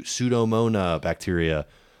 Pseudomonas bacteria.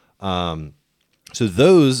 So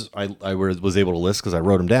those I was able to list because I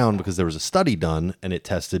wrote them down because there was a study done and it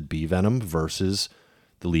tested bee venom versus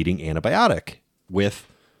the leading antibiotic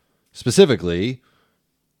with specifically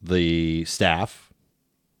the staph,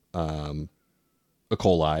 E.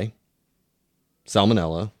 coli,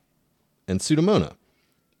 salmonella, and Pseudomonas.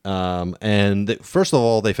 First of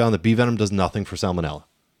all, they found that bee venom does nothing for salmonella.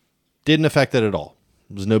 Didn't affect it at all.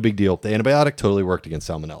 It was no big deal. The antibiotic totally worked against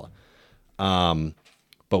salmonella.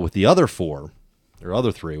 But with the other 4, or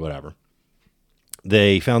other 3, whatever,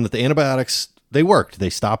 they found that the antibiotics, they worked. They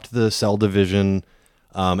stopped the cell division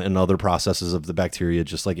and other processes of the bacteria,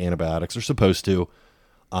 just like antibiotics are supposed to.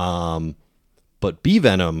 But bee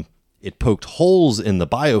venom, it poked holes in the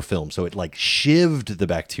biofilm, so it shivved the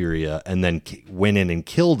bacteria and then went in and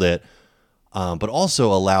killed it, but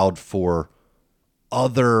also allowed for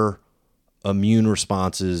other immune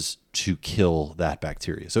responses to kill that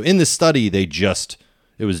bacteria. So in this study,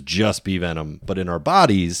 it was just bee venom, but in our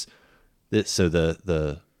bodies,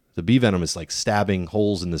 the bee venom is stabbing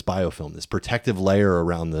holes in this biofilm, this protective layer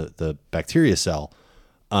around the bacteria cell,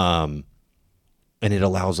 and it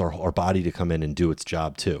allows our body to come in and do its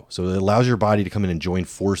job too. So it allows your body to come in and join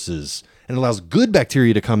forces, and allows good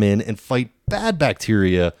bacteria to come in and fight bad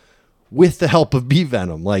bacteria with the help of bee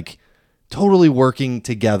venom, totally working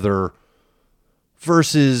together.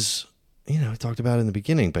 Versus, we talked about it in the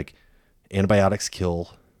beginning, antibiotics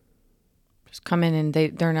kill. Just come in and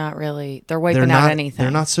they're not really, they're wiping out anything.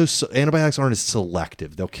 They're not antibiotics aren't as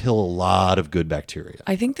selective. They'll kill a lot of good bacteria.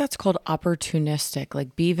 I think that's called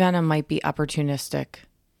opportunistic. Bee venom might be opportunistic.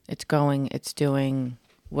 It's doing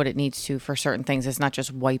what it needs to for certain things. It's not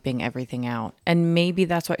just wiping everything out. And maybe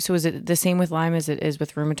that's why. So is it the same with Lyme as it is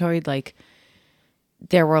with rheumatoid? Like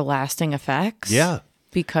there were lasting effects? Yeah.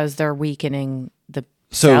 Because they're weakening the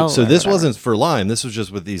So cell or this whatever. wasn't for Lyme. This was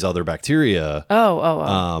just with these other bacteria.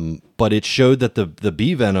 Oh. But it showed that the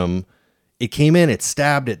bee venom, it came in, it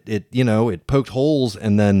stabbed it, it poked holes,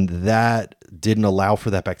 and then that didn't allow for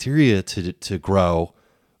that bacteria to grow.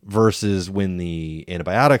 Versus when the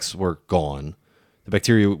antibiotics were gone, the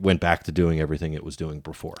bacteria went back to doing everything it was doing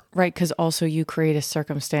before. Right, because also you create a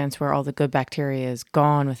circumstance where all the good bacteria is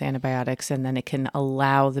gone with antibiotics, and then it can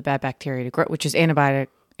allow the bad bacteria to grow, which is antibiotic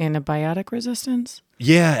resistance.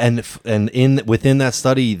 Yeah, and within that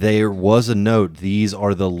study, there was a note: these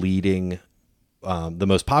are the leading, the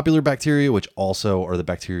most popular bacteria, which also are the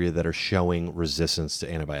bacteria that are showing resistance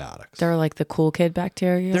to antibiotics. They're like the cool kid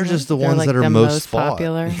bacteria. They're just the They're ones like that are the most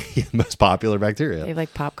popular. most popular bacteria. They have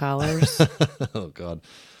like pop collars. Oh God.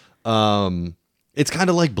 It's kind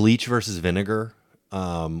of like bleach versus vinegar.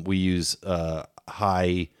 We use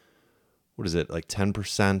high, what is it, like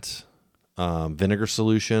 10% vinegar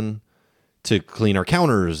solution to clean our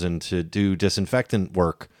counters and to do disinfectant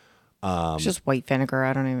work. It's just white vinegar.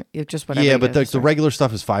 I don't even. It's just whatever. Yeah, you but go to the regular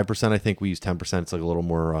stuff is 5%. I think we use 10%. It's like a little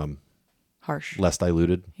more harsh. less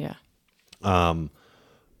diluted. Yeah.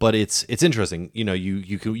 But it's interesting.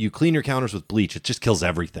 You clean your counters with bleach. It just kills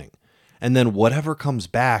everything. And then whatever comes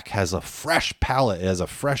back has a fresh palette, has a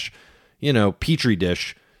fresh, petri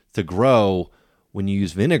dish to grow. When you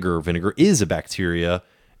use vinegar, vinegar is a bacteria,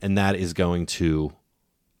 and that is going to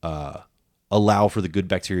allow for the good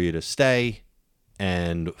bacteria to stay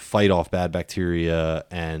and fight off bad bacteria,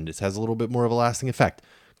 and it has a little bit more of a lasting effect.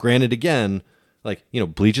 Granted, again,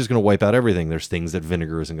 bleach is going to wipe out everything. There's things that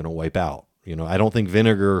vinegar isn't going to wipe out. I don't think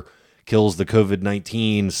vinegar kills the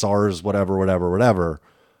COVID-19, SARS, whatever.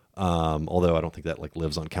 Although I don't think that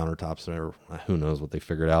lives on countertops or who knows what they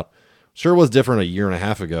figured out. Sure was different a year and a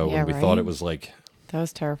half ago when we thought it was that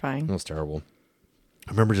was terrifying. That was terrible.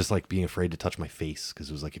 I remember just being afraid to touch my face because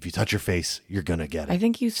it was if you touch your face, you're going to get it. I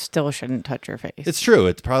think you still shouldn't touch your face. It's true.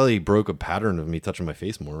 It probably broke a pattern of me touching my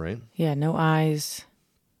face more, right? Yeah, no eyes.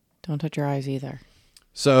 Don't touch your eyes either.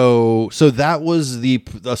 So that was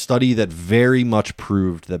a study that very much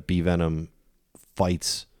proved that bee venom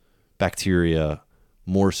fights bacteria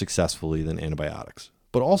more successfully than antibiotics.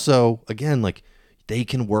 But also, again, they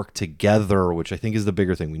can work together, which I think is the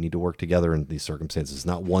bigger thing. We need to work together in these circumstances,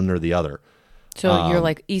 not one or the other. So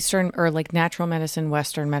you're Eastern or natural medicine,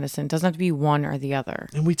 Western medicine. It doesn't have to be one or the other.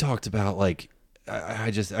 And we talked about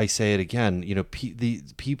I say it again. The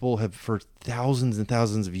people have for thousands and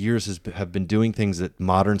thousands of years have been doing things that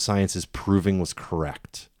modern science is proving was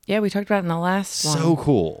correct. Yeah, we talked about it in the last one. So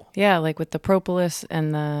cool. Yeah, with the propolis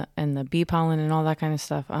and the bee pollen and all that kind of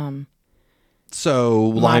stuff. So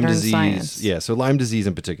Lyme disease. Science. Yeah, so Lyme disease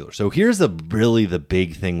in particular. So here's the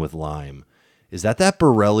big thing with Lyme is that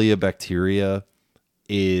Borrelia bacteria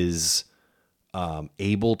is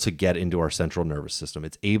able to get into our central nervous system.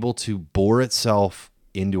 It's able to bore itself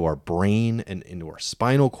into our brain and into our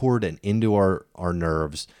spinal cord and into our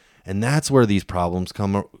nerves. And that's where these problems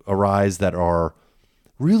arise that are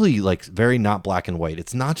really very not black and white.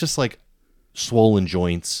 It's not just swollen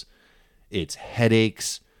joints. It's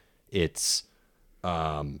headaches. It's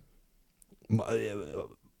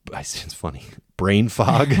it's funny. Brain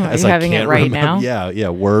fog. Are you having it right now? Yeah.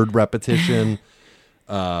 Word repetition,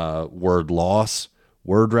 word loss,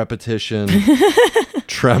 word repetition,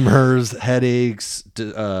 tremors, headaches,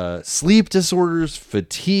 sleep disorders,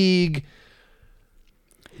 fatigue.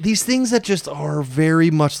 These things that just are very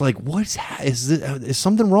much is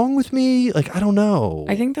something wrong with me? I don't know.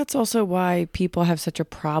 I think that's also why people have such a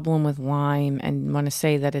problem with Lyme and want to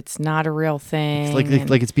say that it's not a real thing. It's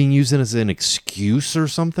like it's being used as an excuse or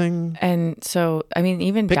something. And so, I mean,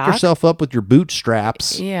 even pick yourself up with your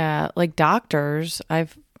bootstraps. Yeah, doctors. A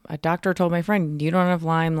doctor told my friend, "You don't have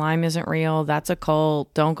Lyme. Lyme isn't real. That's a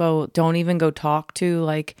cult. Don't even go talk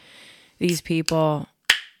to these people."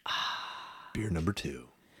 Beer number 2.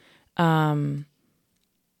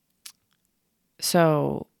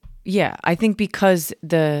 So yeah, I think because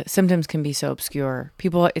the symptoms can be so obscure,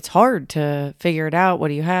 it's hard to figure it out. What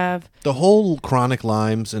do you have? The whole chronic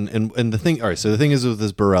Lymes and the thing. All right. So the thing is with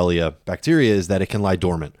this Borrelia bacteria is that it can lie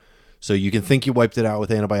dormant. So you can think you wiped it out with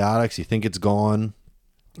antibiotics. You think it's gone.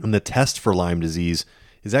 And the test for Lyme disease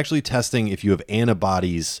is actually testing if you have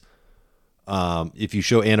antibodies. If you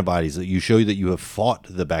show antibodies, that you show that you have fought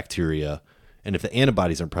the bacteria. And if the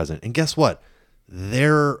antibodies aren't present, and guess what?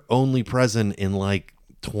 They're only present in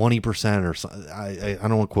 20% or something. I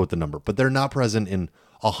don't want to quote the number, but they're not present in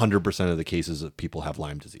 100% of the cases of people have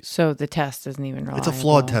Lyme disease. So the test isn't even reliable. It's a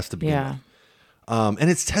flawed test to begin with. And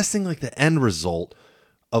it's testing like the end result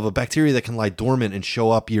of a bacteria that can lie dormant and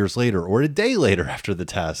show up years later or a day later after the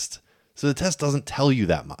test. So the test doesn't tell you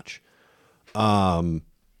that much. And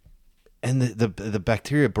the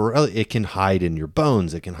bacteria, Borrelia, it can hide in your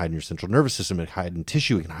bones. It can hide in your central nervous system. It can hide in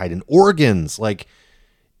tissue. It can hide in organs. Like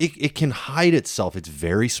it can hide itself. It's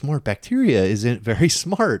very smart. Bacteria isn't very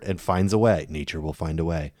smart and finds a way. Nature will find a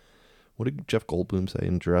way. What did Jeff Goldblum say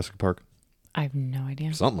in Jurassic Park? I have no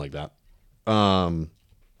idea. Something like that.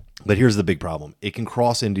 But here's the big problem. It can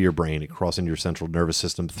cross into your brain. It can cross into your central nervous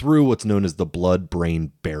system through what's known as the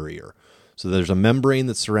blood-brain barrier. So there's a membrane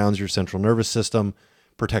that surrounds your central nervous system,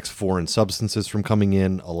 protects foreign substances from coming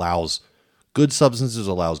in, allows good substances,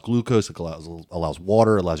 allows glucose, it allows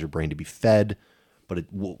water, allows your brain to be fed, but it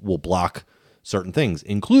will block certain things,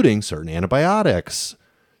 including certain antibiotics,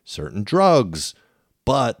 certain drugs.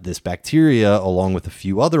 But this bacteria, along with a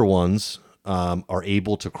few other ones, are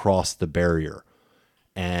able to cross the barrier.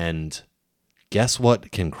 And guess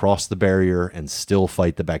what can cross the barrier and still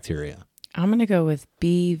fight the bacteria? I'm going to go with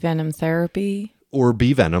bee venom therapy. Or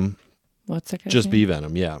bee venom. What's it? Just bee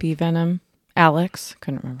venom, yeah. Bee venom. Alex.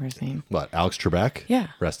 Couldn't remember his name. What, Alex Trebek? Yeah.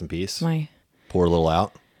 Rest in peace. My Poor little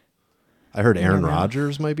out. I heard Aaron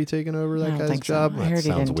Rodgers might be taking over that guy's job. So. I heard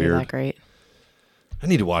he didn't do that great. I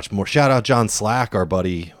need to watch more. Shout out John Slack, our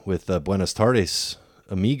buddy with Buenos Tardes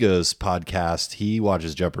Amigos podcast. He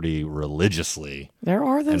watches Jeopardy religiously. There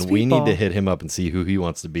are those and we need to hit him up and see who he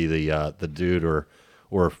wants to be, the dude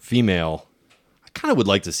or female. I kind of would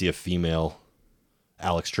like to see a female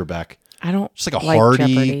Alex Trebek. I don't just like a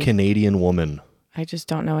hardy Jeopardy. Canadian woman. I just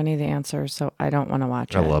don't know any of the answers, so I don't want to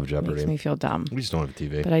watch it. I love Jeopardy. It makes me feel dumb. We just don't have a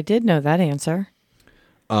TV. But I did know that answer.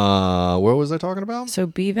 What was I talking about? So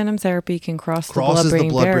bee venom therapy can cross the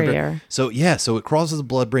blood-brain barrier. So it crosses the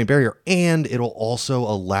blood-brain barrier, and it'll also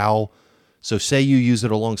allow. So say you use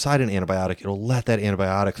it alongside an antibiotic, it'll let that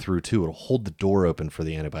antibiotic through too. It'll hold the door open for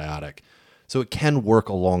the antibiotic, so it can work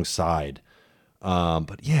alongside.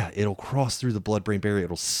 But yeah, it'll cross through the blood-brain barrier.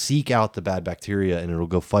 It'll seek out the bad bacteria, and it'll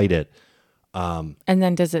go fight it. And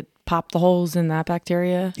then does it pop the holes in that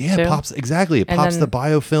bacteria? Yeah, too? it pops. Exactly. It pops the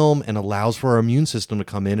biofilm and allows for our immune system to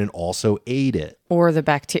come in and also aid it. Or the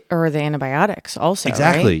the antibiotics also.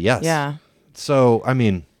 Exactly. Right? Yes. Yeah. So, I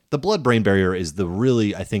mean, the blood-brain barrier is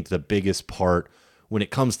I think the biggest part when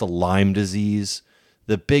it comes to Lyme disease.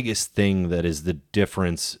 The biggest thing that is the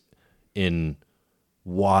difference in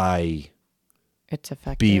why it's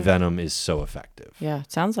effective. Bee venom is so effective. Yeah,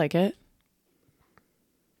 it sounds like it.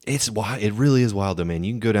 It's wild. It really is wild, though, man.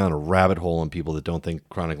 You can go down a rabbit hole on people that don't think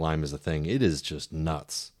chronic Lyme is a thing. It is just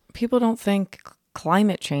nuts. People don't think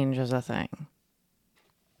climate change is a thing.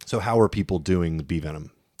 So how are people doing the bee venom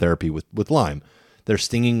therapy with Lyme? They're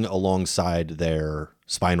stinging alongside their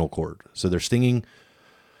spinal cord. So they're stinging,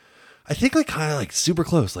 I think, like kind of like super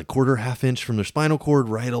close, like quarter, half inch from their spinal cord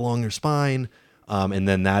right along their spine. And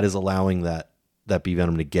then that is allowing that bee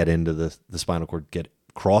venom to get into the spinal cord,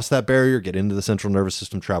 cross that barrier, get into the central nervous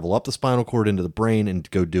system, travel up the spinal cord into the brain,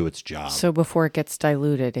 and go do its job. So before it gets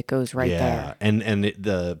diluted, it goes right there. And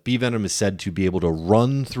the bee venom is said to be able to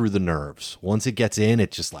run through the nerves. Once it gets in,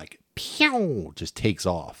 it just like pew, just takes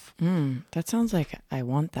off. That sounds like I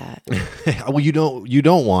want that. Well, you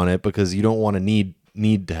don't want it because you don't want to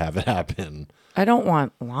need to have it happen. I don't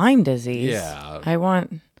want Lyme disease. Yeah. I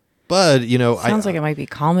want. But sounds like it might be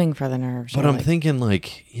calming for the nerves. But I'm thinking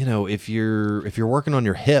like if you're working on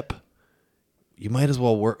your hip, you might as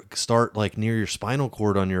well start like near your spinal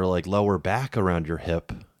cord on your like lower back around your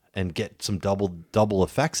hip and get some double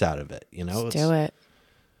effects out of it. Let's do it.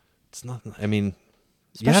 It's nothing. I mean,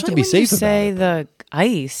 especially you have to be safe. You say the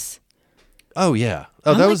ice. Oh yeah.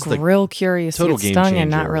 Oh, I'm that like was the real curious to get stung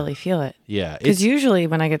and not really feel it. Yeah. Because usually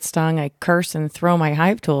when I get stung, I curse and throw my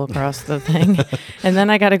hive tool across the thing, and then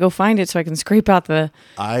I got to go find it so I can scrape out the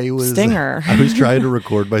stinger. I was trying to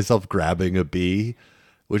record myself grabbing a bee,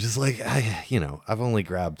 which is like, I've only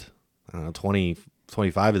grabbed, 20,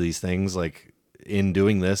 25 of these things like in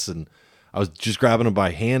doing this, and I was just grabbing them by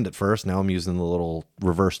hand at first. Now I'm using the little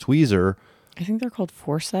reverse tweezer. I think they're called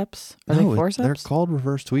forceps. Are they forceps? They're called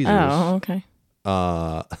reverse tweezers. Oh, okay.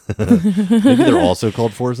 Maybe they're also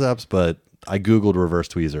called forceps, but I Googled reverse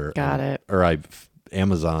tweezer. Got it. Or I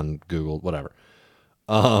Amazon Googled, whatever.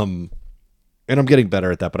 And I'm getting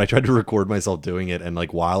better at that, but I tried to record myself doing it, and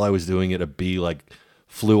like while I was doing it, a bee like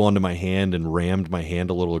flew onto my hand and rammed my hand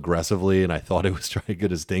a little aggressively, and I thought it was trying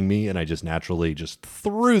to sting me, and I just naturally just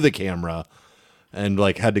threw the camera and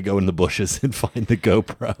like had to go in the bushes and find the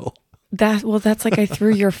GoPro. That's like I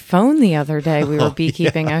threw your phone the other day. We were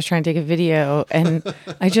beekeeping. Yeah. I was trying to take a video, and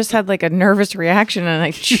I just had like a nervous reaction, and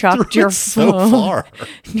I chucked your phone. So far.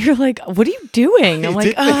 And you're like, "What are you doing?" I'm it like,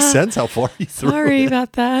 didn't make sense how far you threw it. Sorry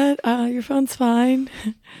about that. Your phone's fine.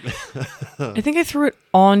 I think I threw it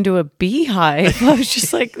onto a beehive. I was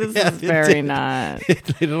just like, "This is very not."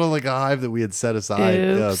 They don't have like a hive that we had set aside.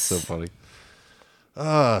 Oops. Yeah, it's so funny.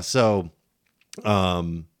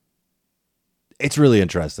 It's really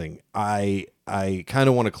interesting. I kind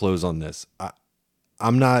of want to close on this.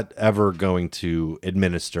 I'm not ever going to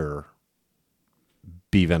administer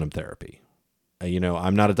bee venom therapy.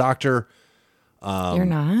 I'm not a doctor. You're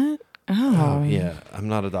not? Oh. Yeah, I'm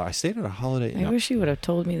not a doctor. I stayed at a holiday. I wish you would have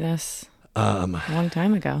told me this a long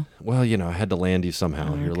time ago. Well, I had to land you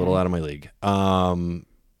somehow. You're a little out of my league. I'm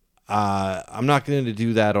not going to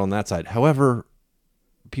do that on that side. However,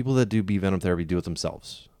 people that do bee venom therapy do it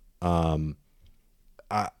themselves.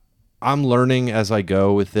 I'm learning as I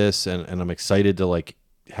go with this, and I'm excited to like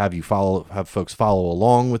have folks follow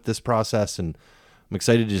along with this process, and I'm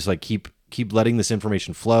excited to just like keep letting this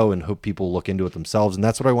information flow and hope people look into it themselves. And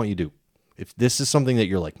that's what I want you to do. If this is something that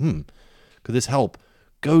you're like, could this help?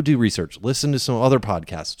 Go do research. Listen to some other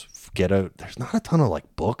podcasts. There's not a ton of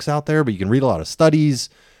like books out there, but you can read a lot of studies.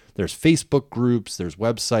 There's Facebook groups. There's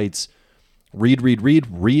websites. Read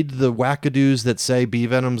the wackadoos that say bee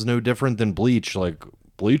venom's no different than bleach. Like,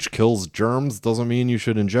 bleach kills germs, doesn't mean you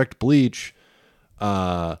should inject bleach.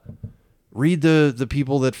 Read the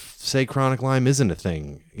people that say chronic Lyme isn't a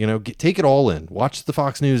thing. Take it all in. Watch the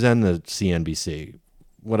Fox News and the CNBC,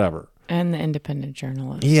 whatever. And the independent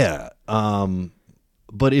journalists. Yeah.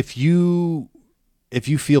 But if you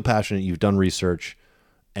feel passionate, you've done research,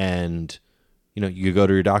 and you go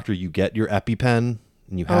to your doctor, you get your EpiPen.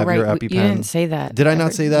 And you have your EpiPen. You didn't say that. Did I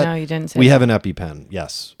not say that? No, you didn't say we that. have an EpiPen.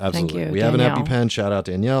 Yes, absolutely. Thank you, we Danielle. have an EpiPen. Shout out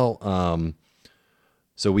Danielle.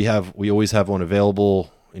 So we always have one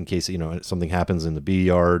available in case something happens in the bee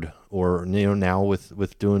yard, or now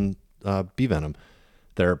with doing bee venom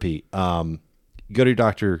therapy. You go to your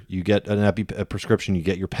doctor, you get a prescription, you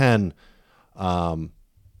get your pen, and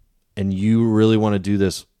you really want to do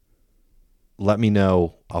this. Let me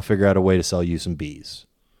know. I'll figure out a way to sell you some bees.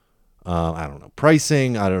 I don't know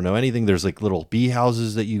pricing. I don't know anything. There's like little bee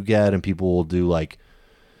houses that you get, and people will do like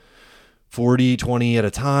 40, 20 at a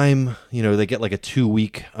time. They get like a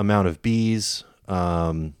 2-week amount of bees.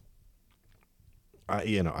 I'd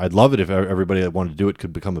love it if everybody that wanted to do it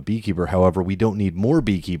could become a beekeeper. However, we don't need more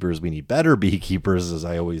beekeepers. We need better beekeepers, as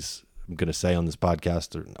I'm going to say on this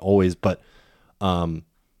podcast, or always. But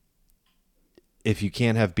if you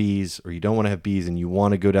can't have bees, or you don't want to have bees, and you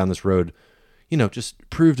want to go down this road, just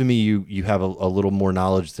prove to me you have a little more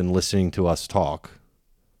knowledge than listening to us talk.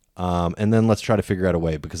 And then let's try to figure out a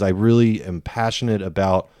way, because I really am passionate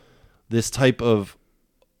about this type of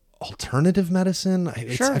alternative medicine. I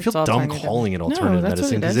feel dumb calling it alternative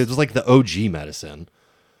medicine, because it was like the OG medicine.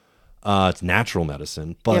 It's natural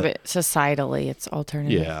medicine, but societally it's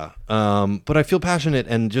alternative. Yeah. But I feel passionate,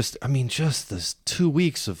 and just this 2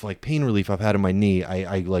 weeks of like pain relief I've had in my knee.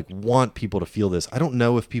 I like want people to feel this. I don't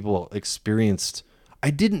know if people I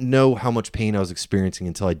didn't know how much pain I was experiencing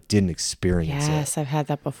until I didn't experience it. Yes, I've had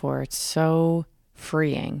that before. It's so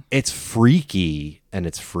freeing. It's freaky, and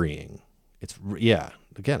it's freeing.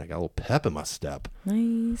 Again, I got a little pep in my step.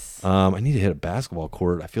 Nice. I need to hit a basketball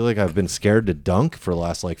court. I feel like I've been scared to dunk for the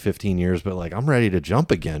last like 15 years, but like I'm ready to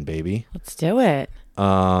jump again, baby. Let's do it.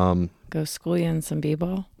 Go school you in some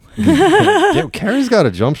b-ball. Yeah, Carrie's got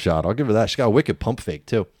a jump shot. I'll give her that. She's got a wicked pump fake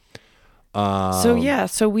too.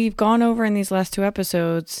 So we've gone over in these last 2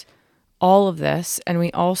 episodes all of this, and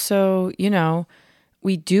we also,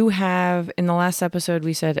 we do have, in the last episode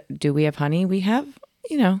we said, do we have honey? We have,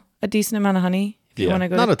 a decent amount of honey.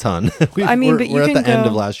 Not a ton. We're at the end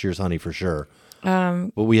of last year's honey for sure.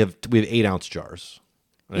 But we have 8-ounce jars.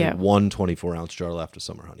 Yeah. 1 24-ounce jar left of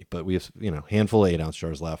summer honey, but we have handful of 8-ounce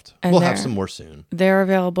jars left. And we'll have some more soon. They're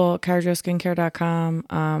available at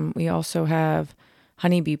CarjoSkincare.com. We also have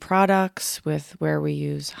honeybee products where we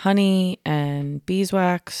use honey and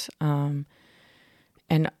beeswax, and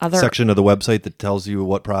other section of the website that tells you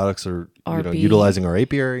what products are utilizing our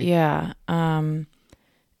apiary. Yeah.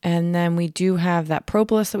 And then we do have that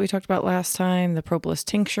propolis that we talked about last time, the propolis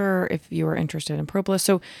tincture, if you are interested in propolis.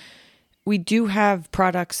 So we do have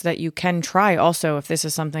products that you can try also if this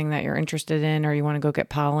is something that you're interested in, or you want to go get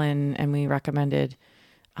pollen, and we recommended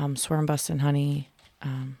swarm bust and honey.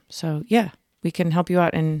 So yeah, we can help you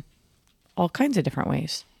out in all kinds of different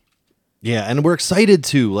ways. Yeah, and we're excited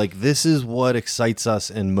too. Like, this is what excites us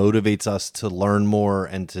and motivates us to learn more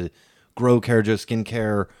and to grow Kerajo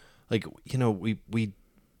Skincare. Like,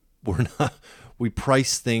 we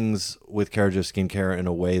price things with Keragios Skincare in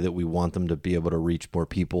a way that we want them to be able to reach more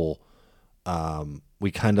people.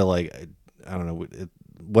 We kind of like, I don't know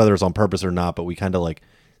whether it's on purpose or not, but we kind of like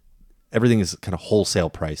everything is kind of wholesale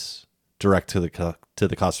price direct to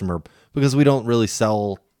the customer because we don't really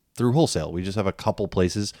sell through wholesale. We just have a couple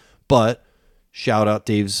places, but shout out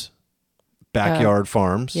Dave's Backyard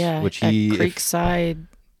Farms, which he Creekside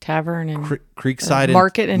Tavern and Creekside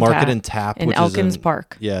Market and Tap in which Elkins is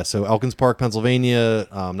Park. Yeah, so Elkins Park, Pennsylvania,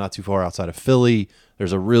 not too far outside of Philly.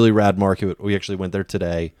 There's a really rad market. We actually went there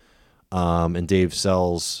today, and Dave,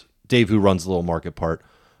 who runs the little market part,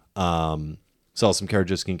 sells some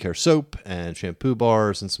Keragios Skincare soap and shampoo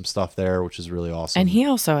bars and some stuff there, which is really awesome. And he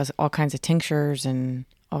also has all kinds of tinctures and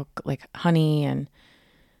all like honey and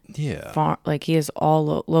like he has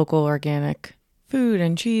all local organic food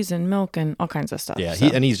and cheese and milk and all kinds of stuff. Yeah,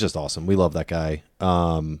 he's just awesome. We love that guy.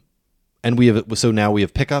 And now we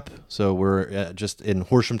have pickup. So we're just in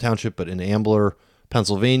Horsham Township, but in Ambler,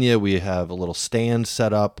 Pennsylvania, we have a little stand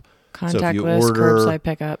set up. Contactless, so if you order, curbside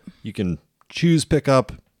pickup. You can choose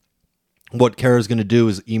pickup. What Kara's going to do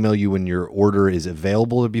is email you when your order is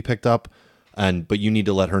available to be picked up, but you need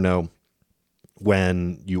to let her know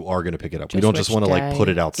when you are going to pick it up. We don't just want to like put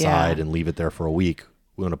it outside and leave it there for a week.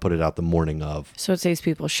 We want to put it out the morning of. So it saves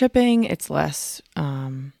people shipping. It's less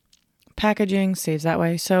packaging, saves that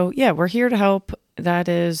way. So yeah, we're here to help. That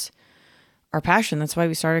is our passion. That's why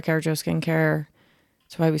we started Keragios Skincare.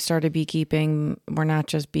 That's why we started beekeeping. We're not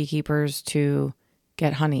just beekeepers to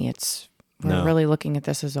get honey. We're really looking at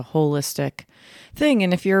this as a holistic thing.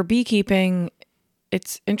 And if you're beekeeping,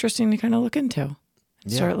 it's interesting to kind of look into.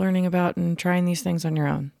 Start learning about and trying these things on your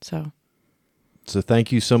own. So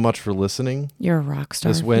thank you so much for listening. You're a rock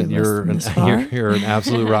star. You're an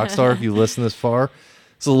absolute rock star if you listen this far.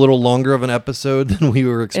 It's a little longer of an episode than we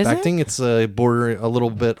were expecting. It's a little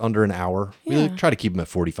bit under an hour. We try to keep them at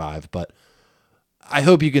 45, but I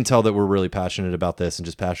hope you can tell that we're really passionate about this and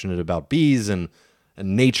just passionate about bees and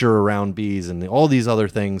nature around bees and all these other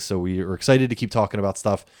things. So we are excited to keep talking about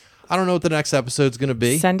stuff. I don't know what the next episode's going to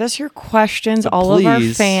be. Send us your questions, all of our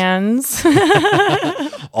fans.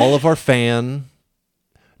 All of our fan.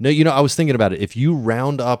 No, I was thinking about it. If you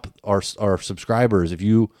round up our subscribers, if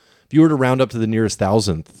you were to round up to the nearest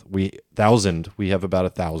thousand, we have about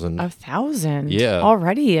 1,000. 1,000? Yeah.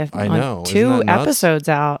 Already. I know. 2 episodes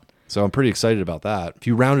out. So I'm pretty excited about that. If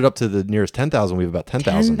you round it up to the nearest 10,000, we have about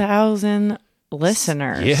 10,000. 10,000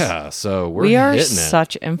 listeners. Yeah, so we are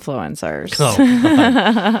such influencers. Oh,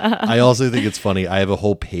 I also think it's funny. I have a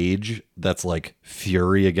whole page that's like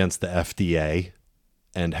fury against the FDA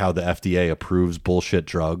and how the FDA approves bullshit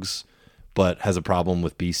drugs, but has a problem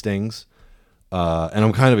with bee stings. And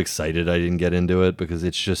I'm kind of excited I didn't get into it because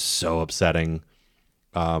it's just so upsetting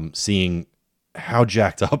seeing how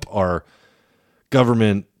jacked up our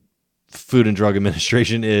government Food and Drug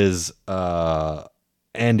Administration is.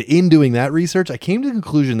 And in doing that research, I came to the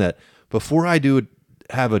conclusion that before I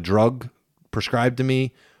have a drug prescribed to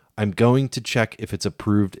me, I'm going to check if it's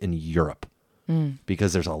approved in Europe.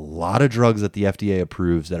 Because there's a lot of drugs that the FDA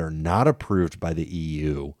approves that are not approved by the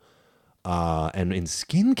EU. And in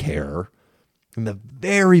skincare, in the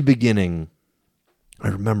very beginning, I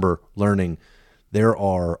remember learning there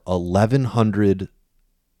are 1,100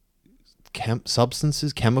 chemicals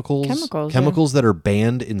that are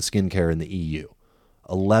banned in skincare in the EU.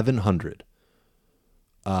 1,100.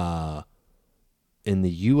 In the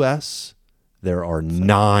US, there are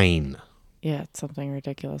 9. Yeah, it's something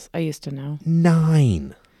ridiculous. I used to know.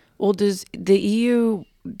 9. Well, do you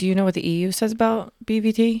know what the EU says about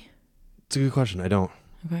BVT? It's a good question. I don't.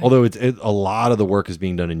 Okay. Although a lot of the work is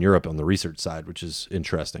being done in Europe on the research side, which is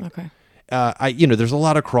interesting. Okay. There's a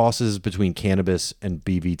lot of crosses between cannabis and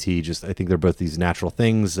BVT. I think they're both these natural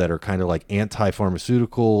things that are kind of like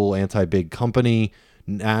anti-pharmaceutical, anti-big company,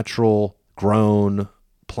 natural, grown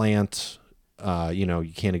plant.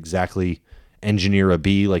 You can't exactly engineer a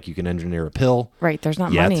bee like you can engineer a pill. Right. There's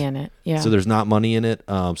not money in it. Yeah. So there's not money in it.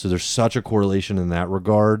 So there's such a correlation in that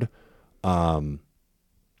regard. But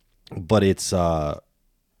it's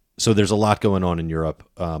so there's a lot going on in Europe,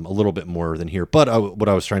 a little bit more than here. But what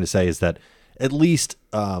I was trying to say is that at least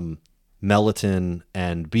melatonin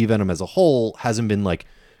and bee venom as a whole hasn't been like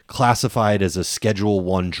classified as a Schedule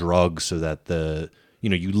 1 drug, so that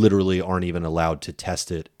you literally aren't even allowed to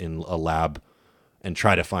test it in a lab and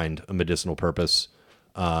try to find a medicinal purpose.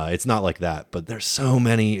 It's not like that, but there's so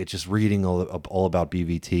many. It's just reading all about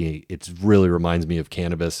BVT. It really reminds me of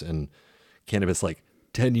cannabis like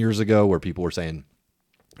 10 years ago, where people were saying,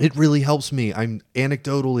 it really helps me. I'm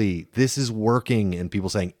anecdotally, this is working. And people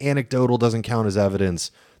saying anecdotal doesn't count as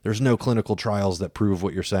evidence. there's no clinical trials that prove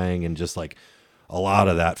what you're saying, and just like a lot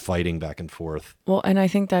of that fighting back and forth. Well, and I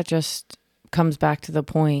think that just comes back to the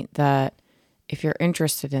point that if you're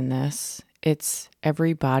interested in this, it's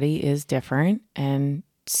every body is different, and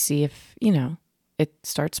see if, it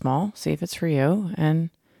starts small, see if it's for you, and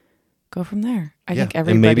go from there. I think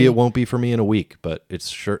everybody. And maybe it won't be for me in a week, but it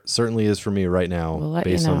certainly is for me right now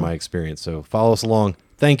based on my experience. So follow us along.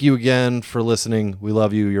 Thank you again for listening. We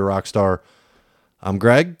love you. You're a rock star. I'm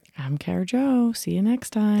Greg. I'm Kara Jo. See you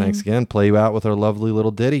next time. Thanks again. Play you out with our lovely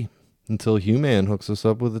little ditty until Human hooks us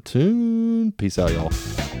up with a tune. Peace out, y'all.